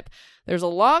hits Pip. There's a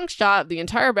long shot of the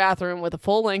entire bathroom with a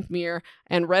full length mirror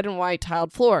and red and white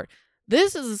tiled floor.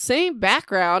 This is the same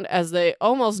background as the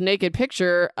almost naked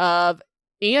picture of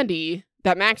Andy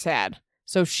that Max had.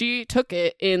 So she took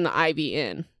it in the Ivy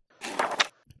Inn.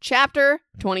 Chapter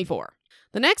 24.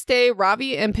 The next day,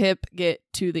 Ravi and Pip get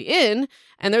to the inn,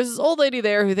 and there's this old lady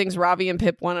there who thinks Ravi and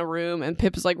Pip want a room, and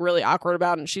Pip is like really awkward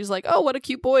about it, and she's like, oh, what a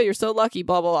cute boy, you're so lucky,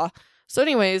 blah, blah, blah. So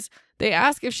anyways, they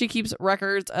ask if she keeps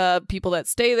records of people that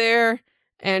stay there,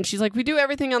 And she's like, we do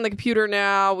everything on the computer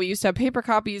now. We used to have paper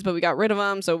copies, but we got rid of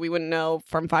them, so we wouldn't know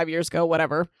from 5 years ago,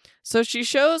 whatever. So she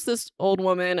shows this old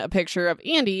woman a picture of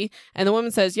Andy, and the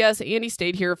woman says, yes, Andy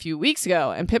stayed here a few weeks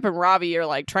ago. And Pip and Ravi are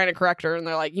like trying to correct her, and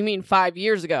they're like, you mean 5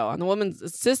 years ago? And the woman's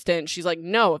assistant, she's like,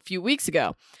 no, a few weeks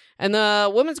ago. And the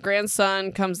woman's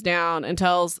grandson comes down and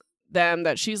tells them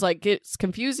that she's like gets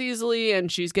confused easily,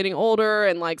 and she's getting older,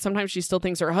 and like sometimes she still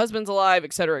thinks her husband's alive,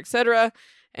 etc., etc.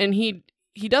 And he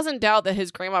doesn't doubt that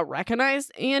his grandma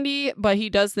recognized Andy, but he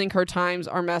does think her times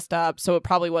are messed up, so it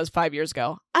probably was 5 years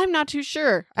ago. I'm not too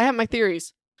sure. I have my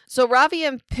theories. So Ravi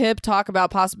and Pip talk about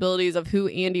possibilities of who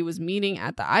Andy was meeting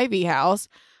at the Ivy house.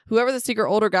 Whoever the secret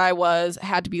older guy was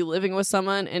had to be living with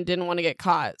someone and didn't want to get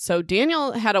caught. So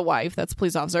Daniel had a wife, that's a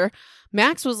police officer.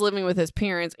 Max was living with his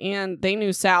parents, and they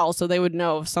knew Sal, so they would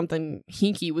know if something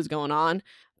hinky was going on.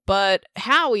 But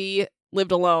Howie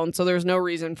lived alone, so there was no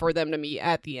reason for them to meet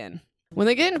at the inn. When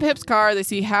they get in Pip's car, they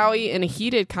see Howie in a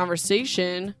heated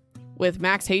conversation with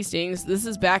Max Hastings. This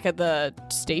is back at the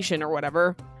station or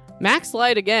whatever. Max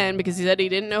lied again because he said he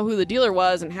didn't know who the dealer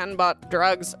was and hadn't bought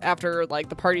drugs after like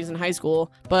the parties in high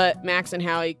school, but Max and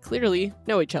Howie clearly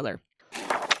know each other.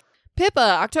 Pippa,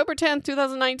 October 10th,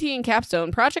 2019,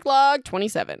 capstone, project log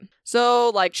 27.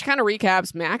 So like she kind of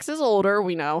recaps, Max is older,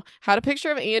 we know, had a picture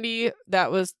of Andy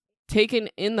that was taken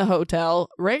in the hotel,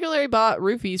 regularly bought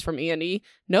roofies from Andy,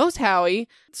 knows Howie,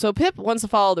 so Pip wants to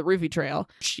follow the roofie trail.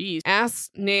 She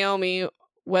asks Naomi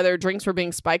whether drinks were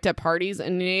being spiked at parties,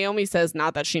 and Naomi says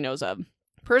not that she knows of.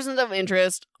 Persons of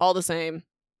interest, all the same,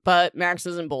 but Max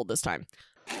isn't bold this time.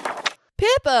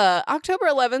 Pippa, October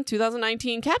 11th,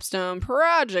 2019, capstone,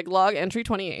 project log entry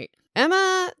 28.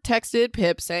 Emma texted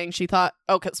Pip saying she thought,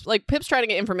 because like Pip's trying to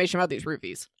get information about these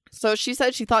roofies. So she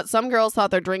said she thought some girls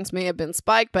thought their drinks may have been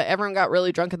spiked, but everyone got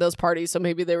really drunk at those parties, so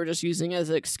maybe they were just using it as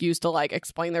an excuse to, like,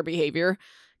 explain their behavior.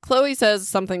 Chloe says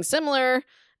something similar,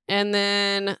 and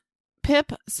then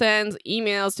Pip sends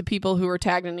emails to people who were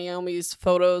tagged in Naomi's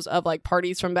photos of, like,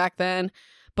 parties from back then,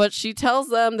 but she tells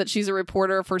them that she's a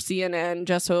reporter for CNN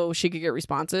just so she could get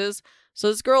responses. So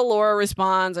this girl, Laura,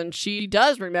 responds, and she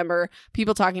does remember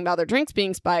people talking about their drinks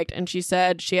being spiked, and she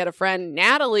said she had a friend,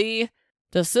 Natalie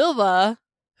Da Silva,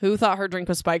 who thought her drink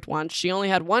was spiked once. She only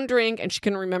had one drink, and she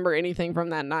couldn't remember anything from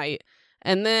that night.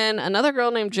 And then another girl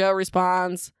named Jo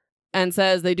responds and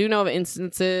says they do know of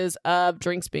instances of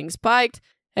drinks being spiked.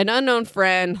 An unknown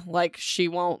friend, like she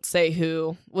won't say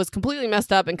who, was completely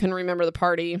messed up and couldn't remember the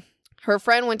party. Her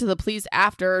friend went to the police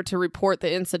after to report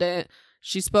the incident.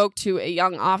 She spoke to a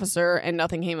young officer, and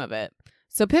nothing came of it.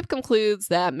 So Pip concludes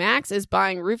that Max is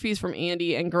buying roofies from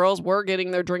Andy, and girls were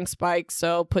getting their drink spiked,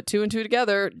 so put two and two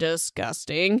together,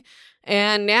 disgusting.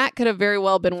 And Nat could have very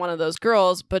well been one of those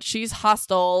girls, but she's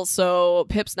hostile, so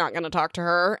Pip's not going to talk to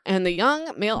her. And the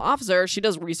young male officer, she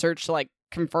does research to, like,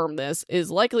 confirm this, is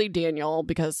likely Daniel,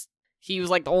 because he was,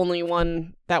 like, the only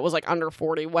one that was, like, under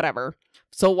 40, whatever.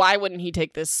 So why wouldn't he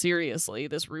take this seriously,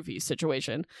 this roofie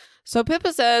situation? So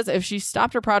Pippa says if she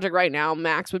stopped her project right now,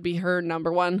 Max would be her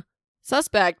number one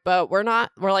suspect, but we're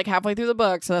like halfway through the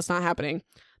book, so that's not happening.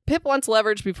 Pip wants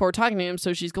leverage before talking to him,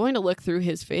 so she's going to look through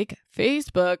his fake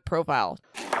Facebook profile.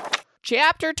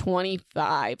 Chapter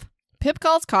 25. Pip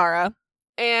calls Kara,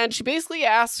 and she basically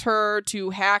asks her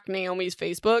to hack Naomi's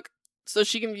Facebook so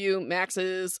she can view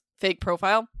Max's fake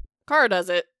profile. Kara does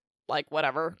it, like,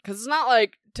 whatever, because it's not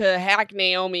like to hack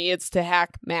Naomi, it's to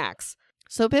hack Max.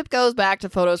 So Pip goes back to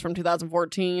photos from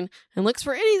 2014 and looks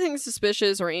for anything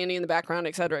suspicious or Andy in the background,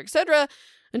 etc., etc.,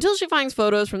 until she finds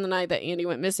photos from the night that Andy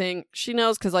went missing. She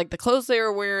knows because, like, the clothes they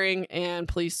were wearing and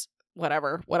police,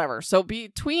 whatever. So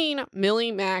between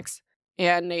Millie, Max,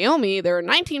 and Naomi, there are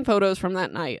 19 photos from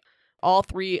that night. All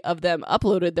three of them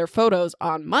uploaded their photos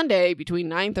on Monday between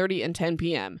 9:30 and 10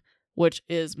 p.m., which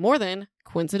is more than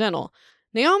coincidental.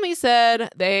 Naomi said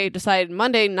they decided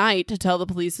Monday night to tell the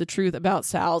police the truth about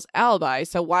Sal's alibi,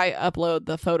 so why upload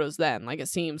the photos then? Like, it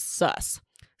seems sus.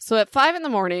 So at 5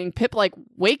 a.m, Pip, like,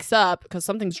 wakes up because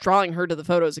something's drawing her to the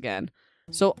photos again.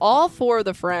 So all four of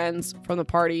the friends from the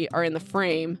party are in the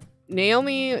frame.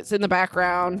 Naomi is in the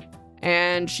background,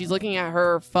 and she's looking at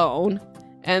her phone.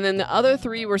 And then the other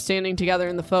three were standing together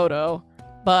in the photo,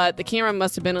 but the camera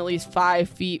must have been at least 5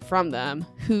 feet from them.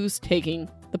 Who's taking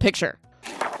the picture?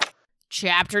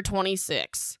 Chapter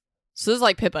 26. So this is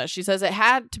like Pippa. She says it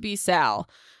had to be Sal.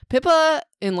 Pippa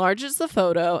enlarges the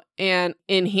photo and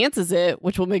enhances it,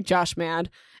 which will make Josh mad.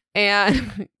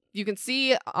 And you can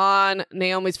see on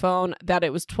Naomi's phone that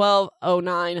it was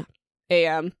 12:09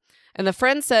 a.m. And the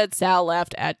friend said Sal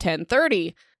left at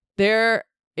 10:30. There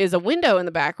is a window in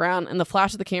the background and the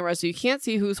flash of the camera, so you can't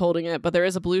see who's holding it, but there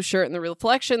is a blue shirt in the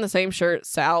reflection, the same shirt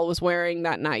Sal was wearing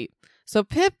that night. So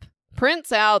Pip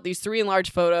prints out these 3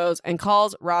 enlarged photos and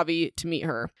calls Ravi to meet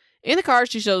her. In the car,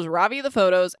 she shows Ravi the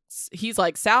photos. He's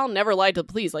like, Sal never lied to the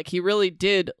police. Like, he really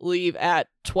did leave at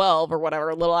 12 or whatever,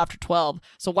 a little after 12.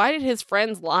 So why did his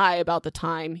friends lie about the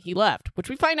time he left? Which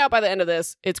we find out by the end of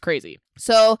this. It's crazy.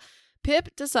 So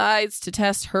Pip decides to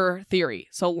test her theory.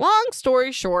 So long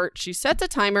story short, she sets a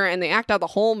timer and they act out the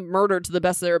whole murder to the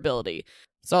best of their ability.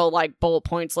 So like bullet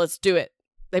points, let's do it.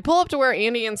 They pull up to where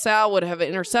Andy and Sal would have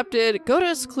intercepted, go to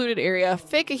a secluded area,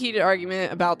 fake a heated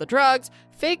argument about the drugs,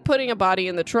 fake putting a body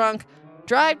in the trunk,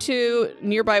 drive to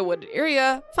nearby wooded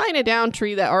area, find a downed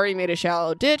tree that already made a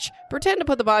shallow ditch, pretend to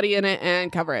put the body in it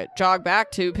and cover it, jog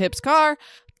back to Pip's car,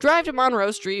 drive to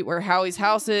Monroe Street where Howie's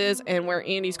house is and where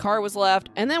Andy's car was left,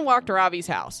 and then walk to Ravi's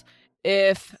house.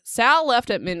 If Sal left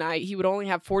at midnight, he would only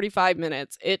have 45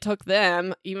 minutes. It took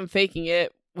them, even faking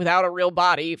it, without a real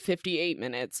body, 58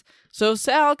 minutes. So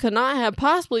Sal could not have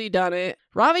possibly done it.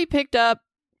 Ravi picked up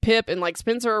Pip and like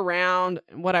spins her around,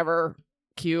 whatever,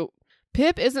 cute.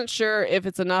 Pip isn't sure if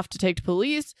it's enough to take to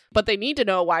police, but they need to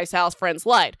know why Sal's friends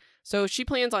lied. So she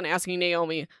plans on asking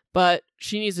Naomi, but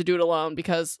she needs to do it alone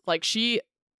because like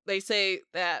they say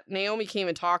that Naomi came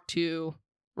and talked to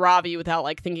Ravi without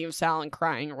like thinking of Sal and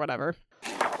crying or whatever.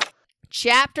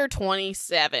 Chapter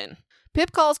 27.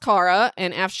 Pip calls Kara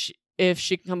and asks if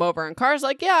she can come over, and Kara's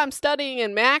like, yeah, I'm studying,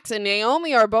 and Max and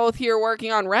Naomi are both here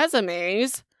working on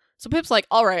resumes. So Pip's like,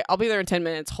 all right, I'll be there in 10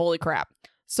 minutes. Holy crap.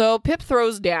 So Pip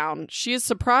throws down. She is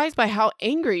surprised by how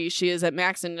angry she is at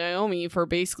Max and Naomi for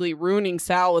basically ruining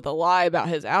Sal with a lie about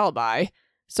his alibi.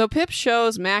 So Pip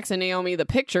shows Max and Naomi the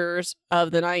pictures of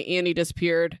the night Andy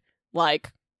disappeared,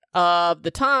 like of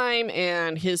the time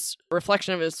and his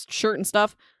reflection of his shirt and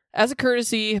stuff, as a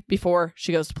courtesy before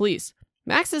she goes to police.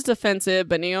 Max is defensive,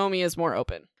 but Naomi is more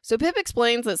open. So Pip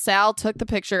explains that Sal took the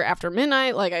picture after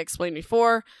midnight, like I explained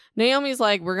before. Naomi's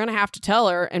like, we're going to have to tell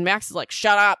her, and Max is like,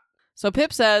 shut up. So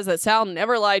Pip says that Sal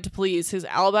never lied to police. His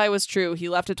alibi was true. He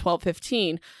left at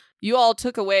 12:15. You all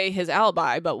took away his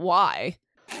alibi, but why?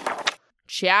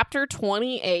 Chapter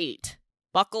 28.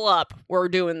 Buckle up. We're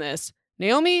doing this.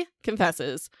 Naomi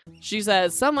confesses. She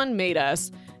says, someone made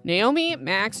us. Naomi,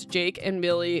 Max, Jake, and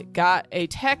Millie got a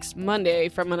text Monday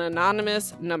from an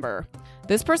anonymous number.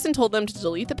 This person told them to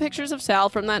delete the pictures of Sal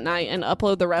from that night and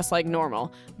upload the rest like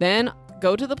normal. Then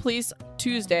go to the police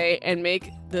Tuesday and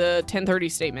make the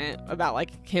 10:30 statement about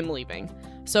like him leaving.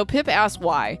 So Pip asks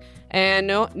why. And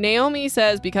Naomi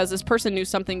says because this person knew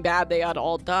something bad they had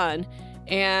all done.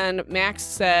 And Max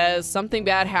says something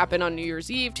bad happened on New Year's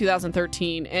Eve,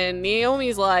 2013. And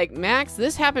Naomi's like, Max,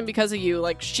 this happened because of you.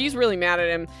 Like, she's really mad at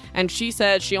him. And she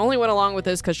said she only went along with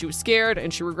this because she was scared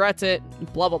and she regrets it,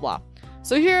 blah, blah, blah.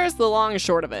 So here's the long and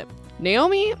short of it.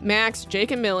 Naomi, Max,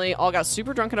 Jake, and Millie all got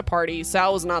super drunk at a party.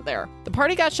 Sal was not there. The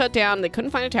party got shut down. They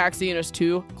couldn't find a taxi and it was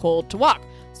too cold to walk.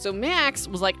 So Max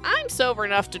was like, I'm sober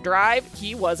enough to drive.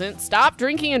 He wasn't. Stop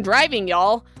drinking and driving,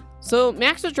 y'all. So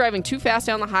Max was driving too fast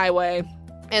down the highway.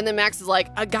 And then Max is like,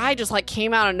 a guy just like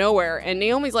came out of nowhere. And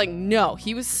Naomi's like, no,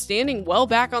 he was standing well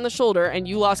back on the shoulder and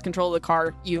you lost control of the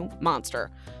car, you monster.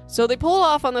 So they pull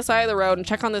off on the side of the road and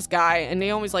check on this guy. And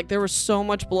Naomi's like, there was so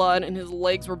much blood and his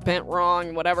legs were bent wrong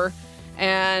and whatever.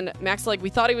 And Max is like, we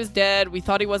thought he was dead. We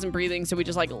thought he wasn't breathing. So we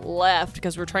just like left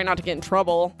because we're trying not to get in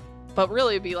trouble. But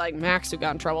really it'd be like Max who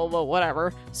got in trouble, but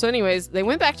whatever. So anyways, they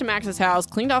went back to Max's house,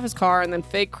 cleaned off his car, and then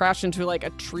fake crashed into like a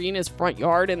tree in his front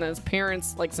yard. And then his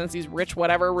parents, like since he's rich,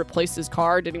 whatever, replaced his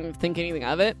car, didn't even think anything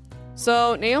of it.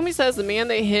 So Naomi says the man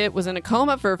they hit was in a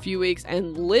coma for a few weeks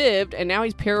and lived, and now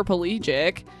he's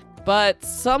paraplegic. But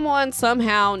someone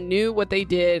somehow knew what they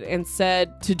did and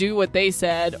said to do what they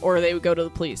said, or they would go to the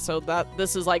police. So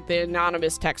this is like the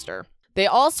anonymous texter. They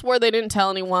all swore they didn't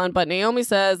tell anyone, but Naomi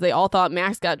says they all thought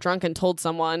Max got drunk and told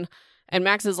someone. And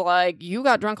Max is like, you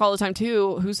got drunk all the time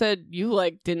too. Who said you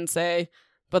like didn't say?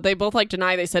 But they both like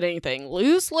deny they said anything.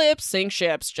 Loose lips sink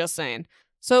ships, just saying.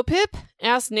 So Pip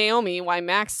asked Naomi why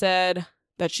Max said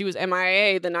that she was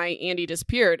MIA the night Andy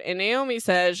disappeared. And Naomi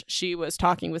says she was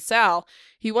talking with Sal.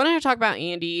 He wanted to talk about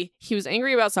Andy. He was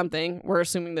angry about something. We're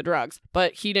assuming the drugs,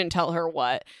 but he didn't tell her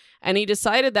what. And he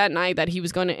decided that night that he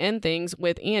was going to end things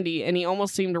with Andy, and he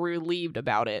almost seemed relieved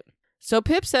about it. So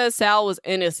Pip says Sal was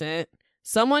innocent.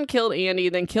 Someone killed Andy,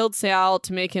 then killed Sal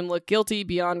to make him look guilty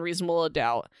beyond reasonable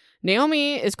doubt.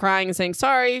 Naomi is crying and saying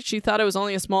sorry. She thought it was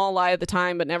only a small lie at the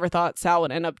time, but never thought Sal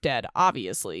would end up dead,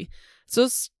 obviously. So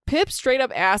Pip straight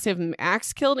up asks if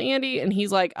Max killed Andy, and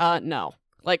he's like, no.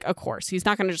 Like, of course. He's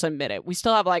not going to just admit it. We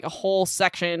still have like a whole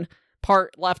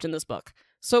part left in this book.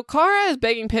 So Kara is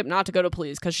begging Pip not to go to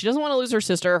police because she doesn't want to lose her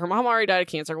sister. Her mom already died of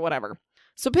cancer, whatever.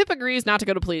 So Pip agrees not to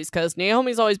go to police because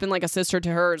Naomi's always been like a sister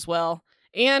to her as well.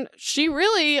 And she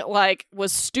really, like,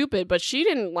 was stupid, but she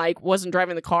didn't, like, wasn't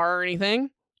driving the car or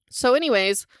anything. So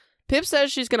anyways, Pip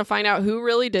says she's going to find out who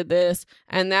really did this,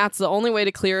 and that's the only way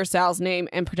to clear Sal's name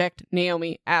and protect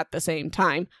Naomi at the same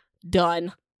time.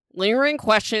 Done. Lingering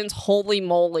questions, holy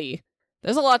moly.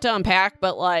 There's a lot to unpack,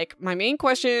 but, like, my main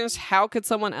question is, how could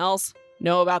someone else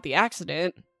know about the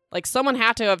accident? Like, someone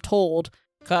had to have told,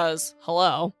 because,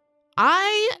 hello.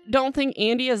 I don't think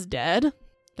Andy is dead.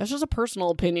 That's just a personal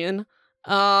opinion.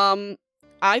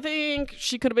 I think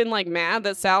she could have been, like, mad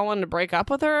that Sal wanted to break up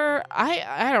with her.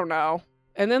 I don't know.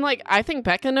 And then, like, I think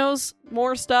Becca knows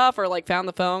more stuff, or, like, found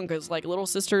the phone, because, like, little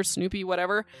sister, Snoopy,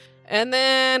 whatever. And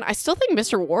then I still think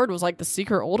Mr. Ward was, like, the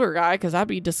secret older guy, because that'd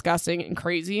be disgusting and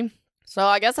crazy. So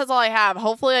I guess that's all I have.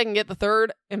 Hopefully I can get the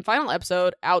third and final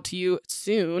episode out to you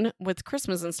soon. With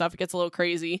Christmas and stuff, it gets a little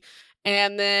crazy.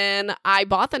 And then I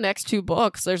bought the next 2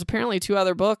 books. There's apparently 2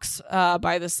 other books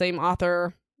by the same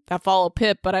author that follow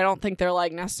Pip, but I don't think they're,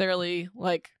 like, necessarily,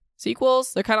 like,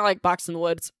 sequels. They're kind of like Box in the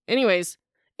Woods. Anyways,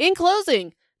 in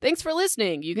closing, thanks for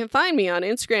listening. You can find me on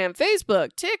Instagram,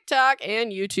 Facebook, TikTok,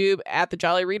 and YouTube at The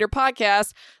Jolly Reader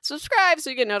Podcast. Subscribe so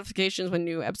you get notifications when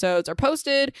new episodes are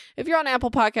posted. If you're on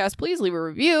Apple Podcasts, please leave a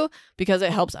review because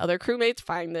it helps other crewmates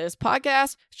find this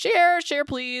podcast. Share,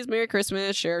 please. Merry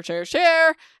Christmas.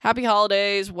 Share. Happy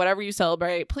holidays. Whatever you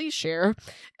celebrate, please share.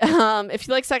 If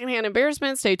you like secondhand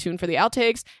embarrassment, stay tuned for the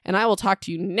outtakes, and I will talk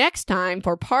to you next time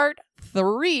for part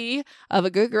 3 of A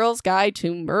Good Girl's Guide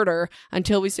to Murder.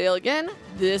 Until we sail again,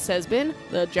 this has been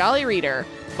The Jolly Reader.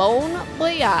 Bon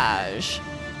voyage.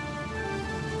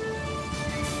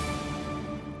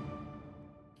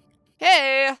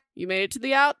 Hey, you made it to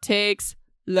the outtakes.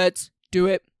 Let's do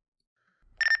it.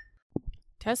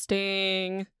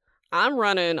 Testing. I'm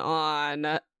running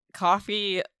on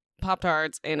coffee,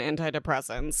 Pop-Tarts, and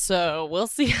antidepressants, so we'll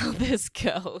see how this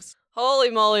goes. Holy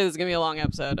moly, this is gonna be a long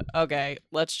episode. Okay,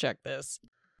 let's check this.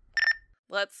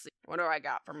 Let's see. What do I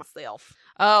got for myself?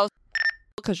 Oh,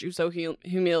 because you're so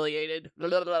humiliated. Blah,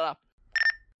 blah, blah.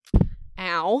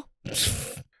 Ow.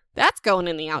 That's going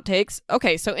in the outtakes.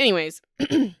 Okay, so anyways.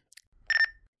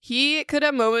 He could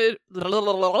have moment.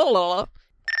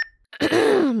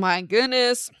 My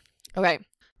goodness. Okay.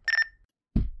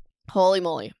 Holy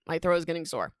moly, my throat is getting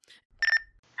sore.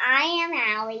 I am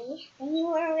Allie, and you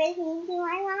were listening to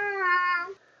my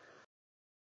mom.